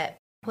get it.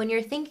 When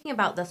you're thinking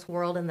about this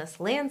world and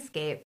this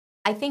landscape,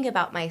 I think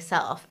about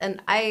myself,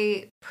 and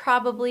I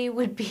probably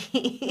would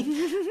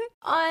be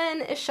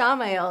on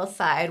Shamael's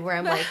side, where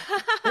I'm like,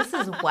 this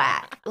is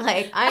whack.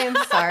 I am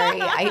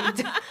sorry.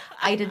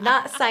 I did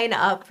not sign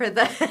up for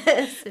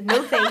this.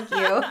 No, thank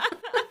you.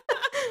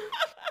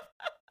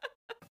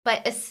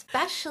 But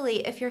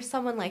especially if you're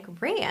someone like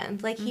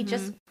Rand, he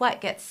just,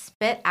 gets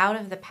spit out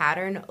of the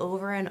pattern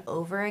over and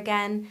over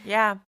again.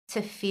 Yeah.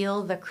 To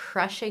feel the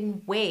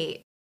crushing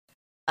weight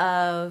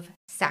of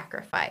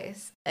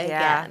sacrifice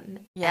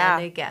again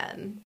and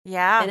again.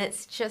 Yeah. And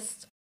it's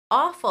just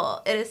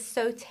awful. It is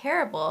so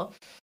terrible.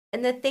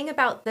 And the thing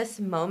about this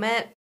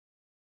moment,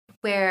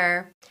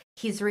 where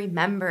he's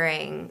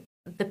remembering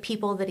the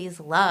people that he's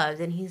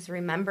loved, and he's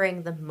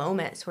remembering the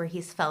moments where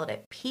he's felt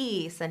at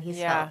peace, and he's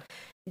felt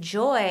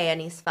joy, and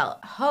he's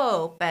felt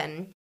hope,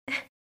 and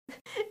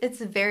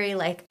it's very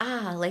like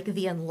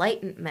the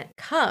enlightenment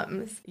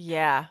comes.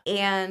 Yeah.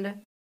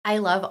 And I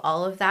love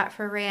all of that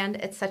for Rand.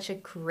 It's such a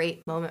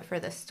great moment for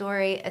the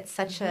story. It's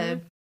such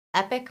a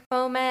epic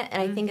moment,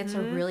 and I think it's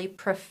a really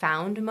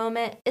profound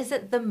moment. Is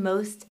it the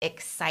most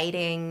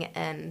exciting,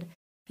 and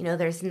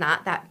there's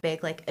not that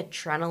big like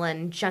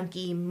adrenaline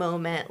junkie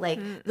moment like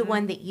the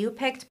one that you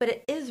picked, but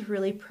it is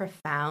really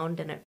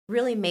profound, and it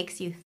really makes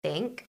you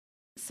think.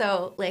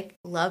 So like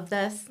love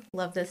this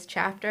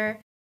chapter.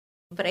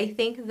 But I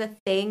think the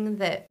thing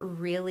that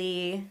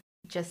really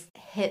just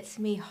hits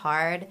me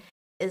hard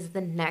is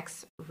the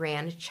next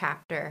Rand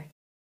chapter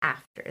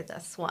after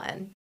this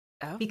one.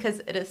 Oh.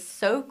 Because it is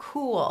so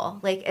cool.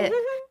 Like it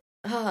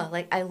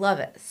like I love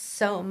it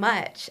so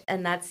much.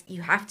 And that's,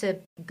 you have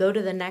to go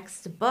to the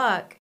next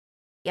book.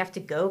 You have to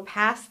go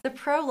past the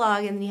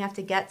prologue, and then you have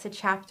to get to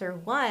chapter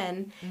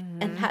 1.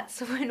 And that's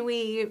when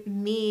we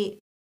meet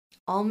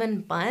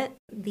Almond Bunt,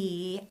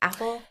 the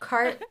apple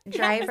cart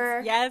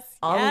driver. Yes.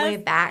 All the way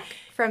back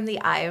from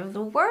the Eye of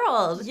the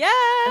World.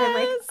 Yes. And I'm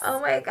like, oh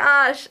my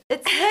gosh,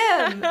 it's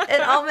him.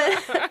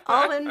 And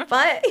Almond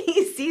Bunt,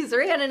 he sees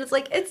Rand, and it's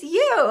like, it's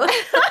you.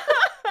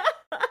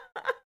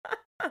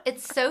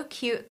 It's so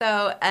cute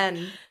though,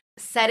 and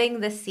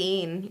setting the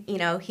scene,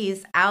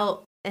 he's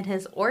out in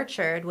his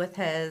orchard with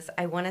his,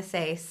 I want to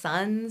say,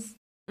 sons.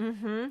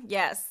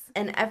 Yes.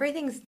 And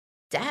everything's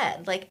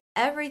dead. Like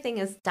everything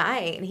is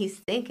dying. And he's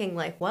thinking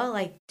like, well,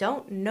 I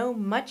don't know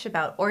much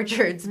about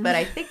orchards, but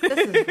I think this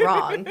is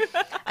wrong.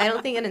 I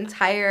don't think an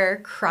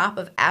entire crop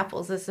of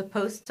apples is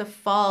supposed to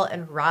fall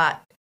and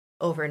rot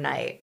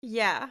overnight.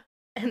 Yeah.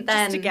 And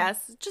then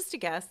just a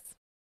guess.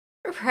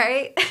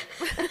 Right?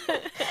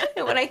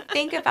 And when I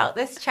think about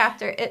this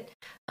chapter,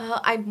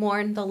 I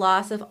mourn the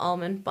loss of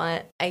Almond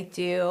Bunt. I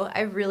do.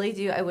 I really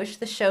do. I wish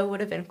the show would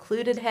have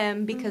included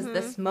him, because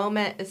this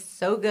moment is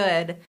so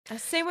good.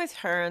 Same with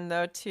Hearn,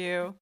 though,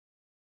 too.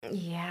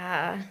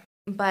 Yeah.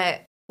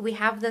 But we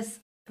have this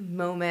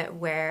moment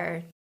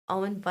where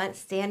Almond Bunt's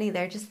standing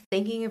there just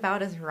thinking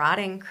about his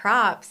rotting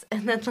crops.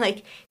 And then,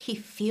 like, he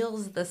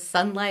feels the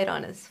sunlight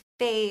on his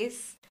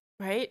face.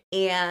 Right.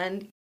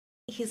 And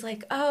he's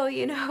like, oh,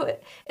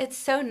 it's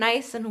so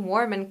nice and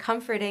warm and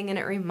comforting, and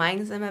it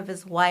reminds him of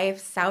his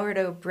wife's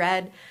sourdough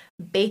bread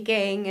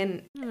baking,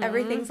 and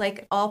everything's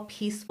like all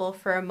peaceful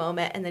for a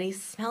moment, and then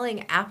he's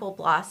smelling apple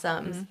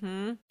blossoms,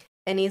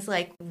 and he's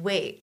like,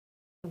 wait,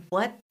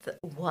 what?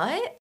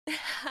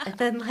 And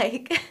then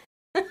like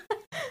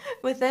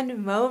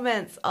within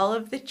moments, all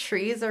of the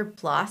trees are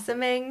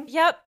blossoming.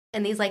 Yep.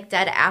 And these like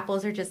dead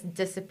apples are just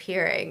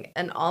disappearing,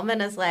 and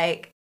Almond is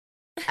like,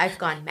 I've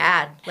gone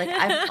mad. Like,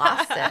 I've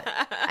lost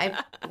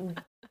it.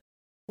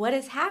 What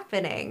is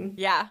happening?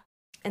 Yeah.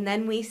 And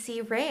then we see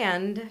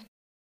Rand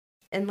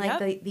in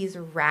like these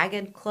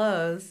ragged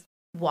clothes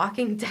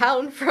walking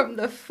down from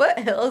the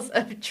foothills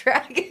of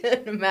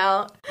Dragon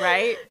Mount.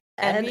 Right.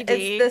 And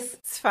MVD.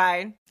 It's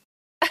fine.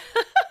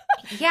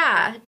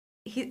 Yeah.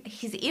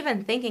 He's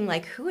even thinking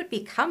like, who would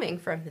be coming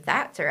from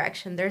that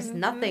direction? There's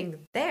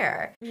nothing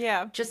there.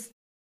 Yeah. Just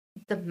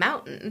the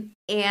mountain.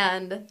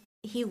 And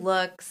he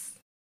looks,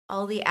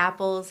 all the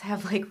apples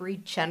have like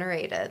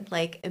regenerated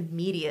like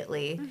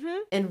immediately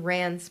in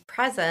Rand's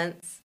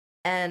presence.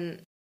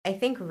 And I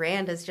think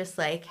Rand is just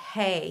like,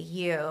 hey,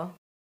 you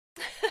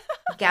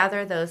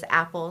gather those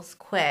apples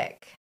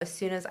quick. As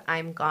soon as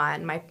I'm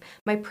gone,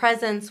 my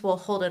presence will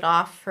hold it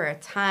off for a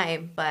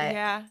time, but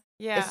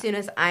as soon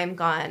as I'm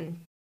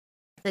gone,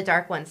 the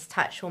Dark One's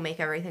touch will make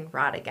everything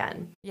rot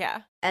again.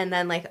 Yeah. And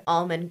then like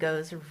Almond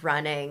goes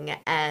running,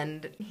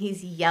 and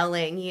he's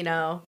yelling,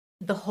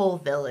 the whole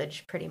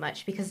village pretty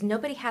much, because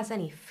nobody has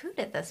any food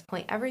at this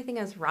point. Everything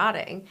is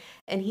rotting.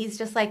 And he's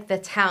just like the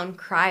town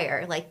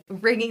crier, like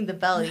ringing the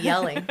bell,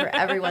 yelling for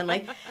everyone,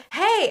 like,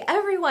 hey,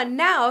 everyone,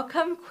 now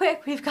come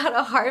quick. We've got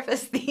to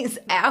harvest these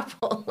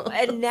apples.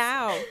 And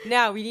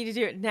now we need to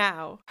do it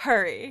now.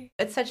 Hurry.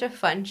 It's such a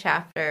fun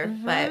chapter,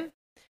 but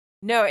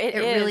no, it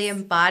really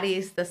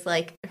embodies this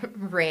like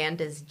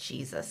Rand is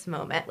Jesus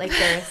moment. Like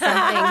there is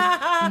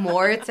something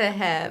more to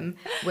him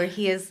where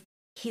he's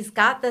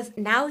got this,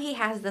 now he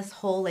has this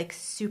whole like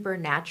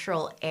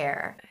supernatural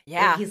air.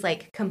 Yeah. He's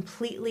like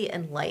completely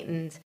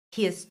enlightened.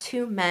 He is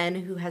two men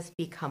who has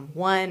become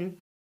one.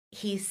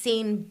 He's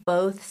seen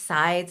both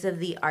sides of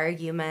the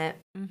argument.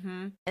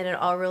 And it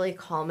all really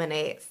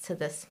culminates to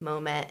this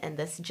moment. And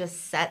this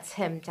just sets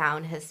him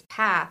down his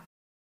path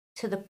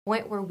to the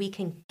point where we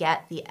can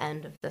get the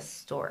end of the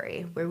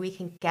story, where we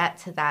can get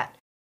to that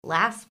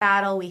last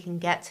battle. We can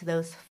get to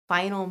those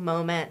final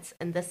moments.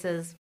 And this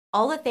is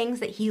all the things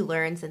that he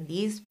learns in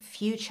these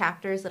few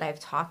chapters that I've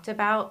talked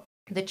about,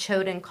 the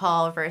Choden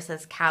Call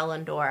versus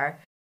Kalendor,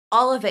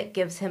 all of it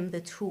gives him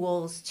the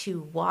tools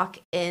to walk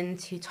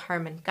into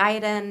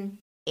Tarmangaiden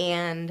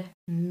and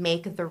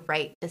make the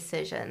right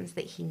decisions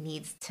that he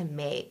needs to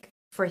make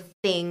for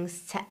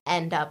things to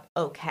end up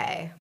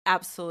okay.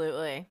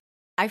 Absolutely.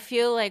 I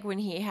feel like when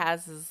he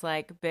has this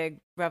like big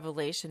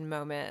revelation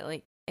moment,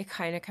 like it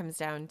kind of comes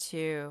down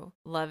to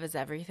love is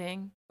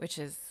everything, which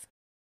is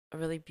a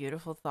really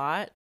beautiful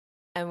thought.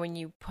 And when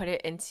you put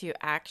it into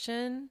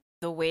action,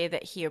 the way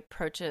that he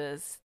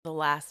approaches the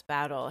last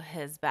battle,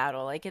 his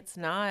battle, like it's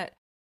not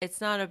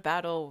a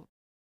battle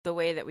the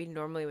way that we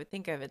normally would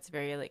think of. It's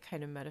very like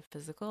kind of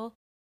metaphysical,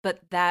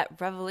 but that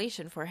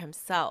revelation for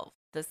himself,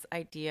 this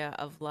idea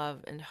of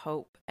love and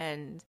hope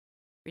and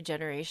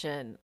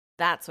regeneration,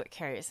 that's what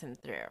carries him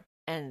through.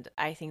 And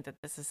I think that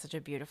this is such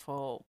a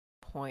beautiful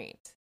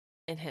point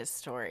in his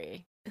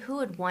story. Who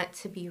would want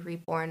to be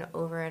reborn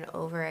over and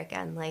over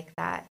again like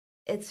that?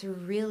 It's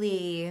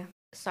really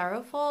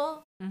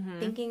sorrowful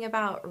thinking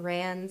about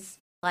Rand's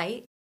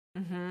plight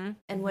and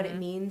what it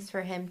means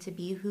for him to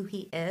be who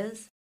he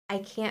is. I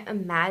can't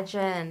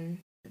imagine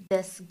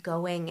this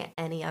going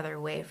any other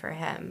way for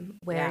him,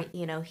 where,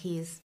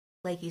 he's,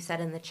 like you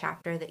said in the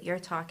chapter that you're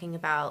talking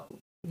about,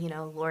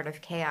 Lord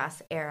of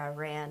Chaos era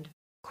Rand,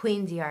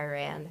 Queen DR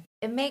Rand.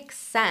 It makes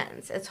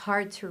sense. It's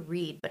hard to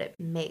read, but it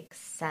makes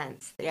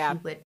sense that he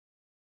would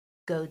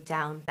go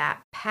down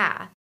that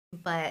path.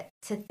 But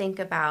to think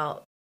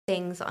about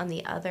things on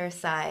the other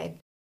side,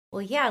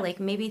 well, yeah, like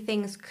maybe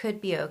things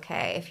could be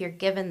okay if you're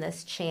given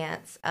this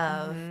chance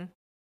of,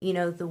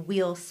 the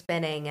wheel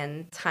spinning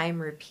and time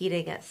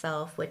repeating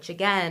itself, which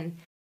again,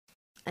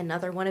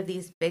 another one of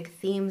these big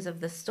themes of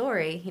the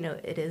story,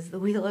 it is the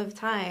wheel of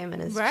time.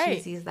 And as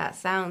cheesy as that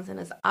sounds and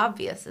as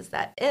obvious as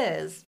that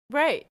is,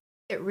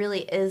 it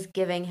really is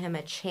giving him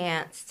a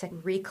chance to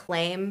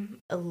reclaim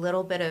a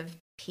little bit of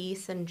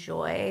peace and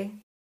joy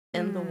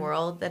in the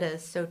world that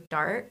is so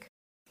dark.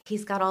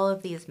 He's got all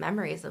of these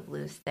memories of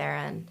Luce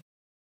Theron.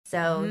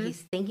 So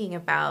he's thinking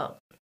about,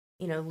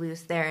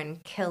 Luce Theron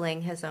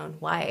killing his own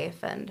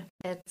wife. And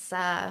it's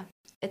a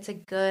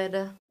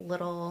good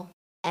little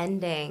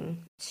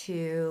ending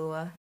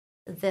to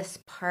this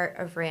part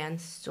of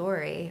Rand's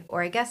story,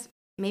 or I guess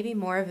maybe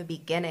more of a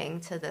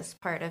beginning to this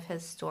part of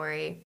his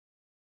story.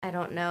 I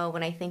don't know.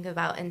 When I think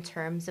about in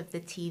terms of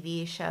the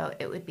TV show,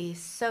 it would be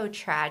so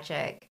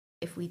tragic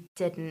if we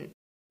didn't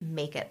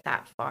make it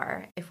that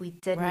far, if we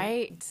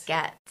didn't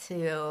get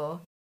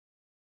to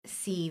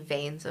see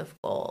Veins of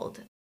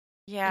Gold.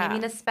 Yeah. And I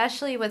mean,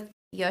 especially with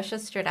Yosha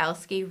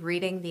Stradowski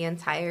reading the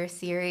entire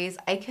series,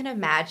 I can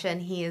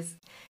imagine he's,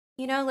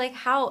 like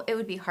how it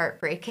would be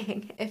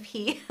heartbreaking if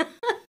he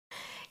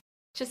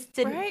just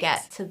didn't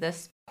get to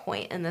this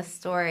point in the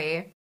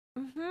story.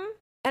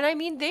 And I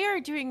mean, they are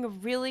doing a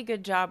really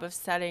good job of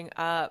setting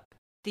up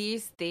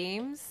these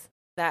themes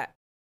that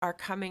are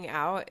coming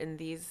out in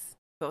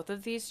both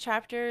of these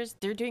chapters.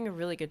 They're doing a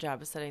really good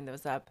job of setting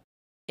those up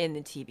in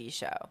the TV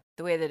show.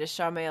 The way that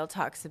Ishamael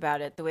talks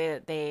about it, the way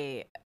that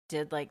they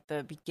did like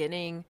the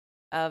beginning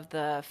of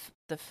the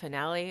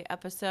finale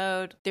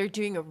episode, they're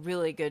doing a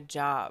really good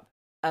job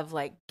of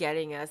like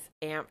getting us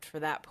amped for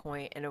that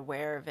point and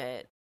aware of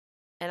it.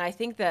 And I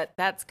think that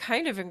that's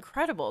kind of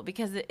incredible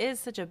because it is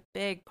such a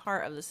big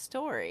part of the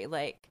story.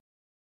 Like,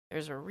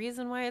 there's a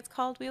reason why it's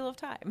called Wheel of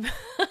Time.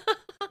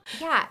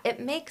 Yeah, it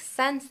makes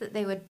sense that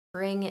they would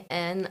bring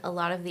in a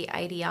lot of the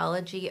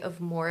ideology of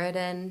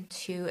Moradin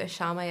to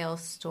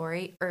Ishamael's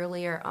story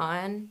earlier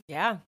on.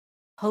 Yeah.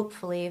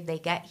 Hopefully, if they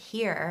get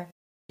here.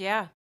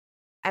 Yeah.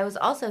 I was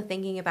also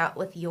thinking about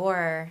with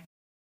your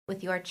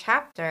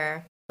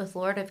chapter, with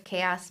Lord of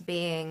Chaos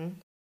being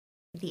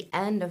the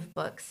end of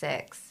book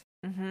 6.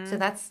 So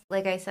that's,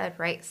 like I said,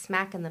 right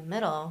smack in the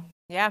middle.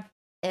 Yeah.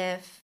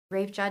 If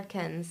Rafe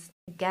Judkins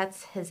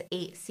gets his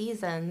 8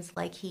 seasons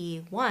like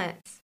he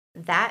wants,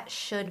 that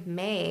should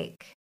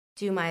make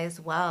Dumais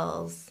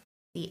Wells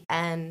the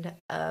end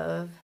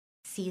of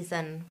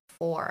season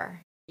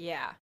 4.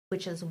 Yeah.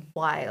 Which is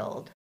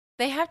wild.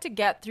 They have to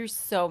get through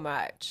so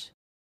much.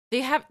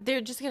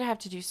 They're just going to have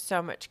to do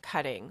so much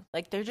cutting.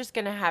 Like, they're just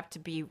going to have to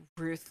be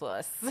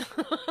ruthless.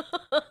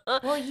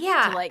 Well,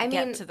 yeah. To,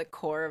 get to the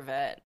core of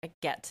it,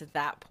 get to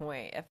that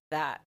point, if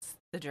that's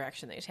the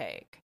direction they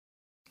take.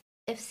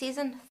 If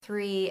season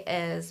 3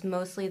 is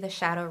mostly the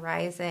Shadow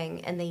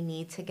Rising and they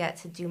need to get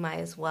to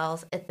Dumais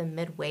Wells at the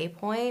midway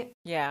point,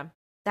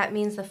 that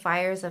means the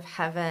Fires of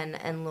Heaven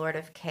and Lord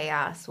of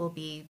Chaos will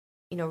be,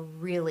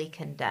 really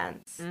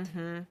condensed.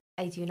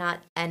 I do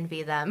not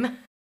envy them.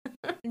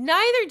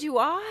 Neither do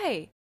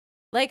I.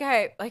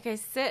 I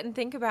sit and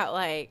think about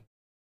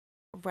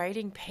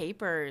writing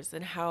papers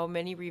and how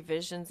many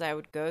revisions I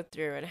would go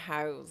through and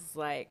how it was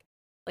like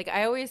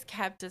I always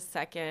kept a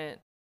second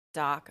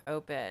doc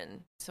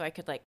open so I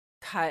could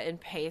cut and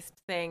paste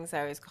things.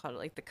 I always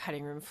called it the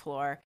cutting room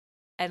floor,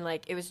 and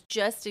it was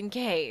just in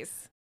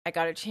case I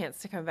got a chance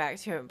to come back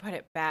to it and put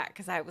it back,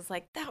 because I was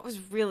like, that was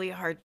really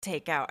hard to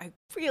take out. I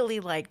really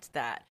liked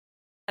that,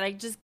 and I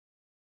just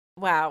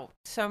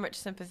so much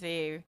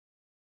sympathy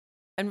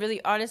and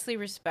really honestly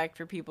respect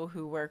for people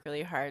who work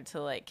really hard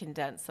to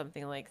condense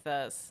something like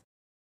this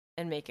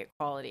and make it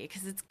quality,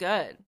 because it's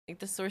good.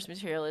 The source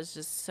material is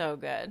just so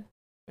good,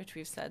 which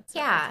we've said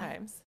several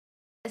times.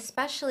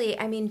 Especially,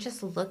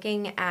 just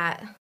looking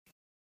at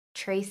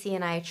Tracy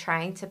and I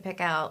trying to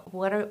pick out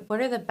what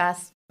are the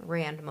best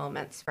Rand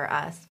moments for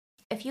us.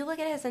 If you look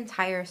at his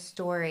entire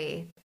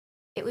story,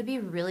 it would be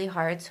really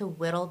hard to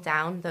whittle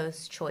down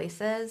those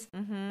choices.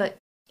 But,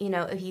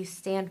 if you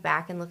stand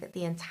back and look at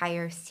the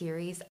entire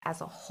series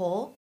as a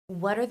whole,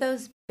 what are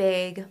those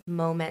big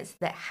moments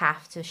that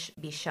have to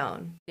be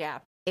shown? Yeah.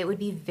 It would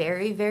be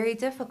very, very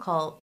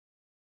difficult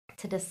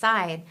to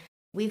decide.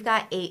 We've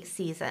got 8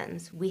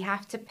 seasons. We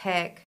have to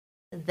pick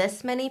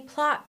this many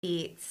plot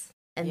beats,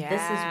 and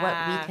this is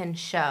what we can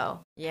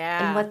show.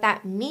 Yeah. And what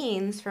that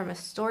means from a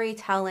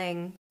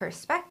storytelling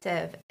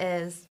perspective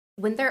is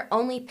when they're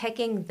only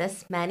picking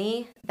this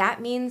many,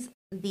 that means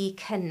the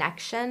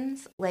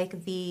connections,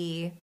 like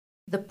the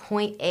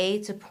point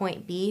A to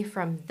point B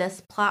from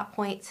this plot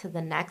point to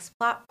the next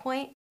plot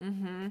point,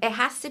 it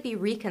has to be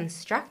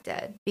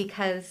reconstructed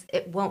because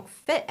it won't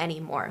fit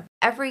anymore.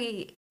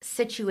 Every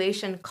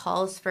situation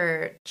calls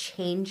for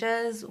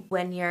changes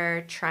when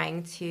you're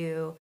trying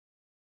to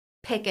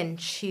pick and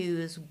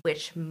choose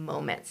which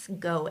moments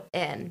go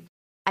in.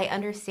 I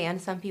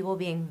understand some people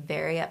being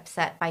very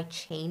upset by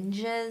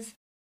changes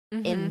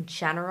in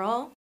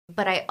general,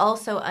 but I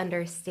also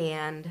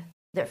understand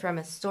that from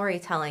a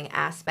storytelling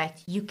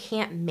aspect, you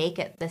can't make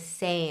it the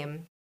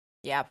same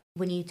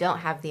when you don't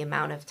have the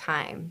amount of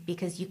time,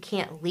 because you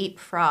can't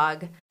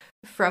leapfrog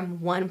from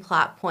one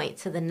plot point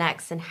to the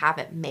next and have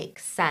it make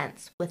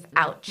sense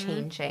without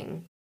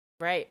changing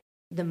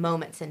the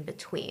moments in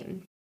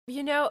between.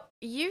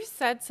 You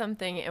said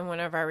something in one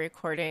of our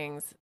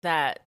recordings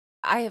that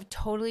I have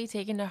totally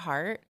taken to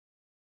heart,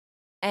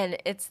 and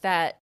it's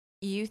that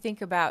you think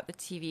about the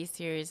TV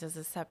series as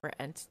a separate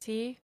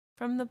entity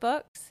from the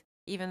books,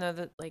 even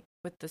though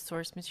with the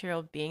source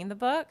material being the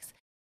books.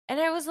 And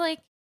I was like,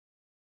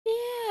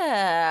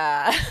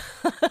 yeah.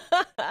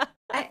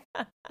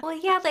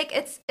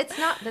 It's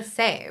not the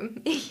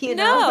same, you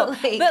know?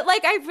 No, but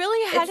I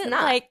really hadn't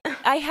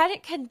I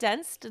hadn't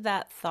condensed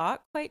that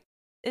thought quite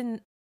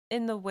in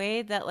the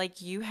way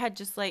that you had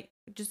just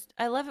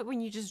I love it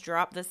when you just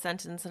drop the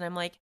sentence and I'm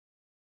like,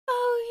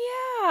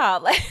 oh yeah.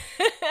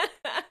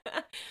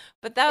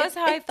 But that was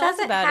how I felt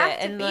about it.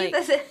 And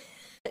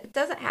it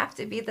doesn't have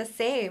to be the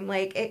same.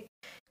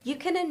 You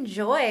can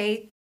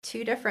enjoy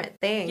 2 different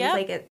things.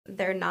 Yep.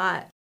 They're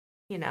not,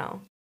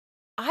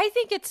 I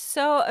think it's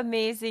so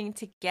amazing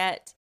to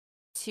get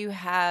to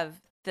have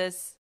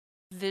this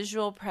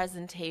visual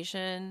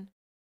presentation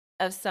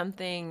of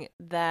something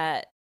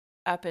that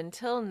up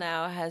until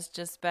now has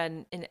just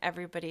been in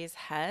everybody's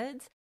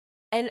heads.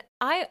 And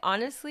I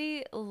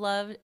honestly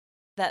love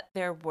that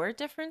there were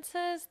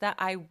differences, that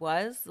I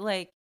was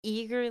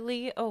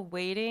eagerly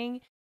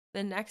awaiting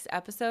the next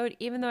episode,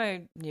 even though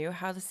I knew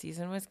how the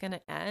season was going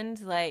to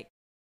end.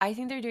 I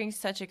think they're doing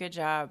such a good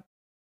job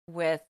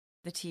with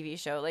the TV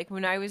show.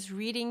 When I was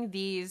reading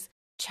these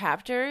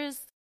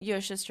chapters,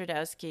 Yosha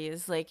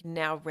Stradowski's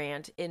now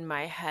Rand in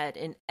my head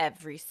in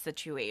every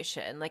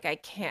situation. I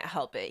can't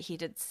help it. He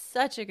did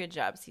such a good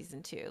job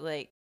season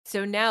 2.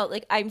 So now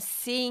I'm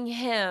seeing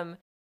him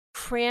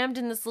crammed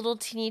in this little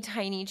teeny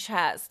tiny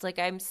chest.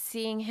 I'm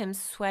seeing him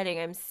sweating.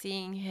 I'm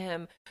seeing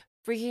him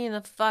freaking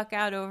the fuck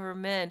out over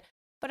men.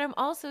 But I'm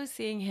also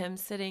seeing him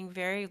sitting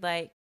very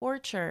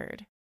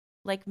tortured,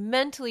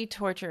 mentally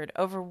tortured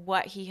over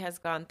what he has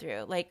gone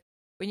through.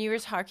 When you were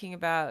talking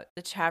about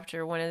the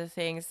chapter, one of the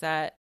things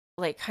that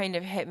kind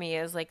of hit me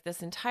is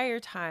this entire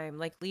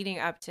time, leading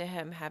up to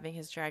him having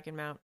his dragon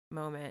mount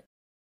moment,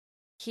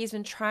 he's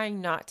been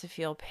trying not to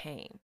feel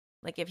pain.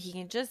 If he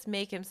can just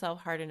make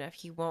himself hard enough,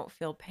 he won't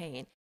feel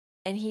pain.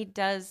 And he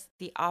does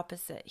the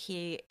opposite.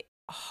 He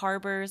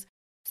harbors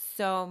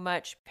so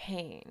much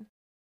pain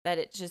that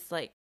it just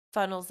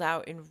funnels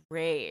out in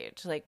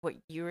rage, what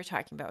you were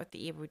talking about with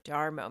the Ebu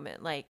Dar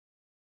moment.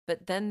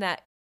 But then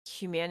that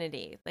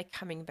humanity,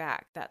 coming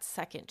back, that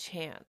second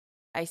chance.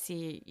 I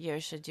see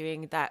Yosha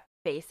doing that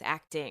face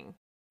acting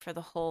for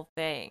the whole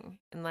thing.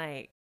 And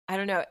I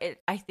don't know,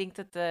 I think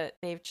that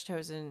they've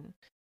chosen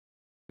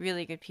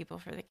really good people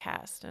for the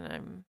cast,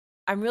 and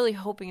I'm really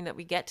hoping that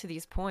we get to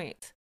these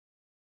points.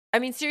 I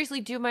mean, seriously,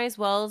 Do My As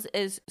Wells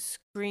is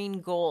screen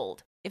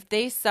gold. If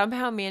they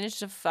somehow manage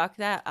to fuck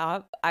that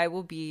up, I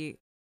will be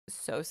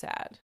so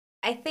sad.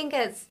 I think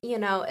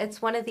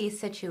it's one of these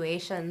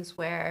situations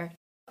where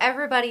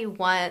everybody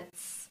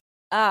wants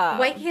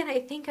why can't I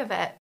think of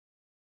it?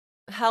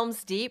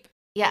 Helm's Deep.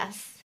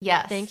 Yes.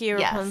 Thank you,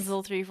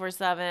 Rapunzel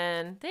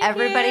 347.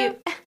 Everybody.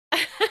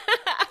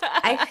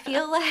 I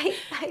feel like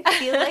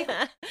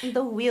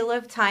the Wheel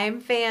of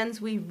Time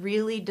fans, we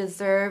really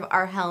deserve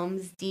our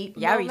Helm's Deep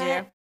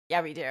moment.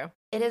 We do.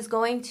 It is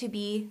going to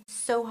be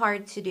so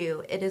hard to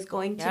do. It is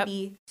going to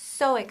be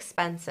so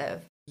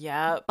expensive.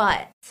 Yep.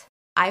 But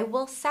I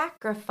will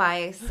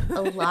sacrifice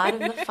a lot of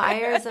the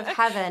fires of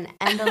heaven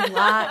and a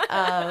lot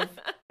of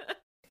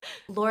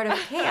Lord of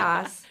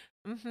Chaos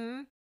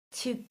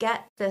to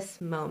get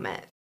this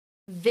moment.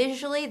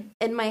 Visually,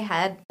 in my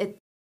head,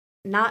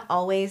 not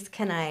always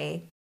can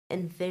I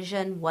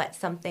envision what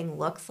something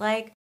looks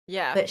like.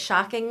 Yeah. But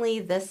shockingly,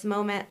 this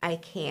moment I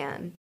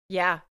can.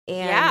 Yeah.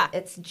 And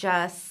it's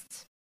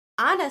just,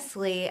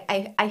 honestly,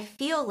 I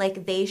feel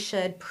like they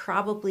should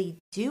probably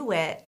do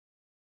it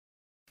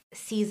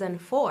season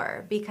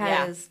 4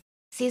 because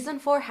season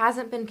 4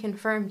 hasn't been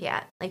confirmed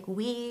yet. Like,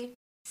 we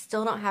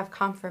still don't have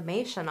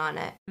confirmation on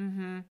it.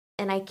 Mm-hmm.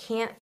 And I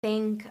can't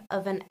think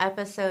of an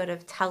episode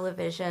of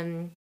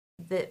television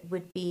that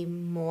would be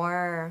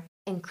more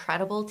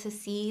incredible to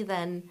see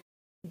than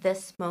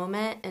this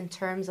moment in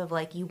terms of,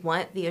 like, you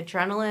want the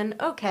adrenaline?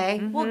 Okay,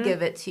 we'll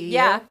give it to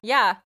you.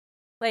 Yeah.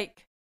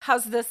 Like,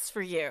 how's this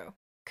for you?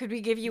 Could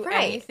we give you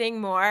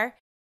anything more?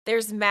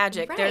 There's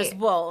magic. There's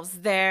wolves.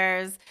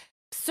 There's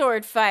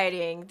sword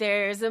fighting.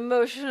 There's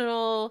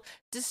emotional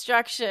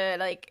destruction.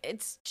 Like,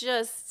 it's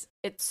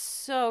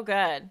so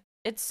good.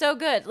 It's so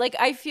good. Like,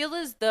 I feel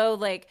as though,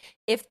 like,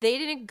 if they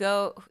didn't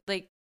go,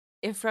 like,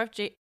 if Ruff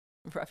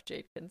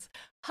Jenkins,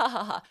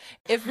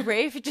 if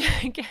Rafe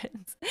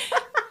Jenkins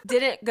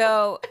didn't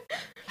go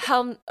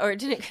not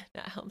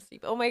Helm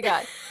Deep. Oh my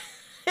God.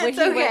 It's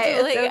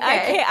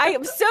okay. I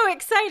am so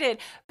excited.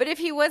 But if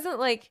he wasn't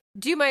like,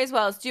 do my as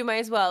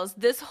wells,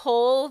 this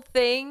whole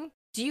thing,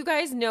 do you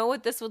guys know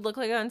what this would look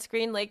like on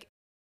screen? Like,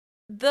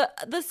 the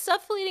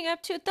stuff leading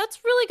up to it,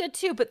 that's really good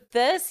too. But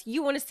this,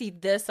 you want to see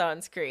this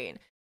on screen.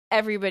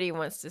 Everybody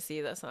wants to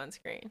see this on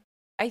screen.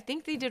 I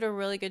think they did a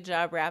really good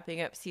job wrapping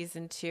up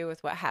season 2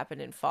 with what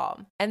happened in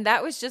fall. And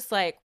that was just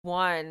like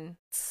one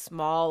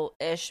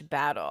small-ish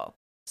battle.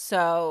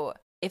 So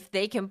if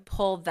they can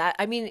pull that,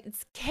 I mean,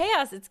 it's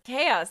chaos. It's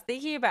chaos.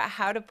 Thinking about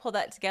how to pull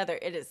that together,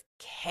 it is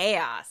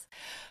chaos.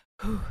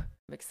 Whew,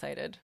 I'm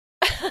excited.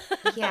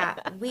 Yeah,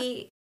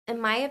 in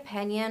my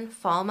opinion,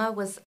 Falma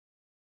was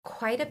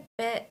quite a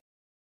bit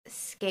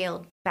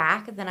scaled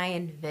back than I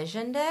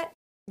envisioned it.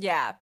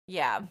 Yeah.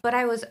 But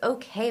I was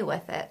okay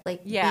with it.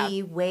 Like,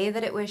 the way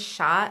that it was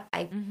shot,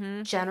 I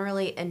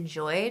generally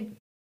enjoyed.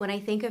 When I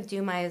think of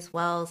Do My As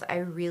Wells, I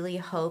really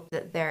hope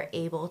that they're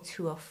able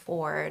to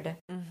afford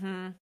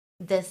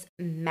this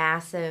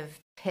massive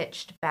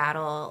pitched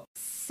battle.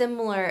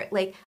 Similar,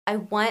 like, I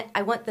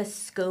want the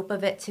scope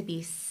of it to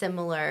be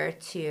similar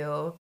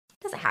to...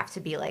 It doesn't have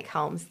to be like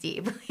Helm's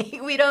Deep.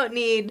 We don't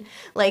need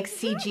like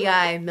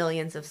CGI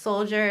millions of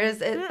soldiers.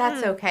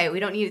 That's okay. We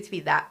don't need it to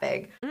be that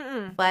big.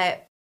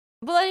 But...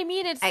 Well, I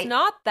mean, it's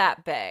not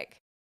that big.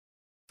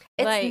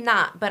 It's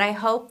not, but I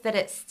hope that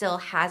it still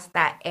has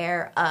that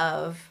air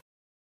of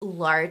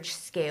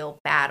large-scale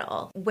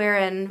battle. Where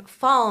in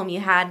Falm, you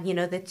had,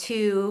 the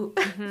two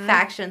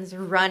factions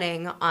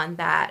running on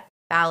that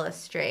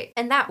balustrade.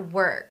 And that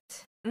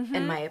worked,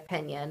 in my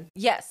opinion.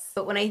 Yes.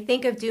 But when I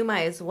think of Do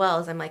My As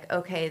Wells, I'm like,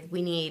 okay,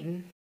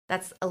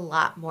 that's a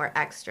lot more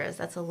extras.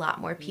 That's a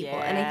lot more people.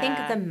 Yeah. And I think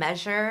the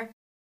measure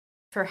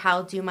for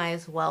how Do My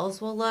As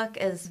Wells will look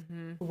is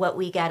what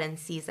we get in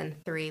season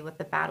 3 with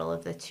the Battle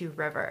of the Two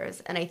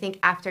Rivers. And I think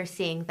after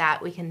seeing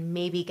that, we can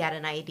maybe get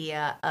an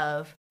idea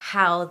of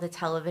how the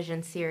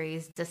television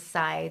series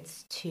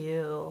decides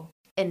to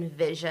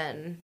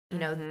envision,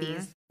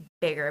 these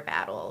bigger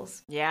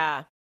battles.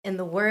 Yeah. In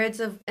the words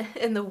of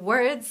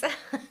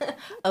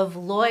of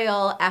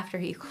Loyal, after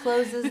he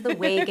closes the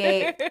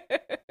Waygate,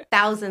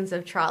 thousands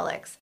of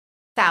Trollocs.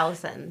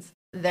 Thousands.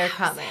 They're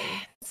coming.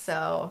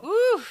 So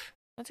oof.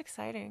 That's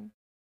exciting.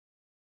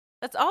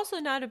 That's also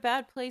not a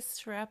bad place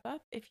to wrap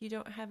up if you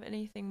don't have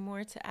anything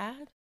more to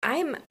add.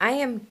 I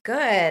am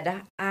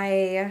good.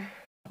 I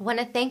want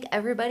to thank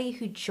everybody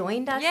who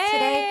joined us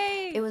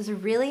today. It was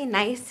really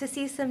nice to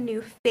see some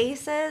new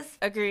faces.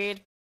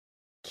 Agreed.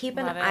 Keep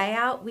an eye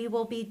out. We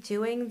will be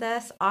doing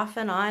this off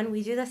and on.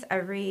 We do this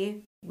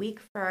every week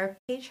for our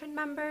patron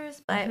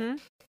members, but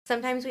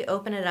sometimes we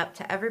open it up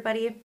to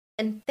everybody.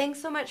 And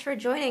thanks so much for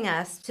joining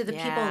us. To the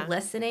people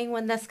listening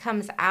when this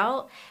comes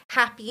out,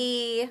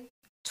 happy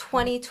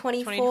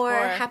 2024.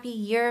 Happy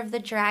Year of the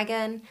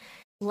Dragon.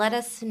 Let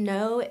us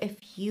know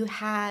if you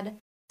had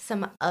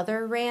some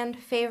other Rand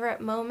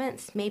favorite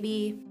moments,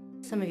 maybe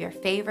some of your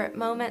favorite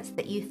moments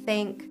that you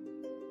think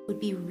would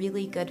be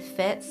really good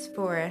fits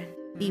for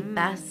the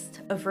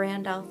best of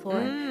Rand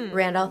al'Thor.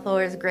 Rand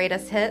al'Thor's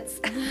greatest hits.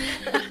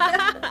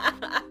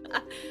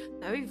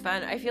 That would be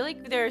fun. I feel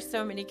like there are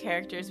so many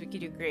characters we could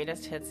do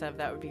greatest hits of.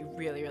 That would be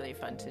really, really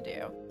fun to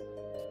do.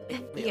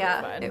 Really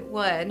fun. It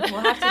would.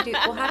 We'll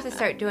have to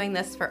start doing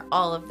this for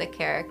all of the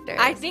characters.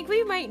 I think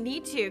we might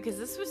need to, because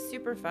this was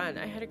super fun.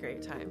 I had a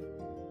great time.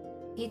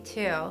 Me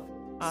too.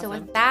 Awesome. So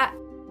with that,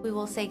 we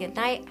will say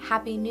goodnight.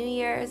 Happy New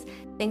Year's.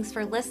 Thanks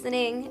for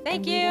listening.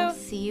 Thank you. We will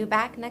see you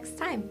back next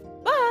time.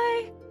 Bye.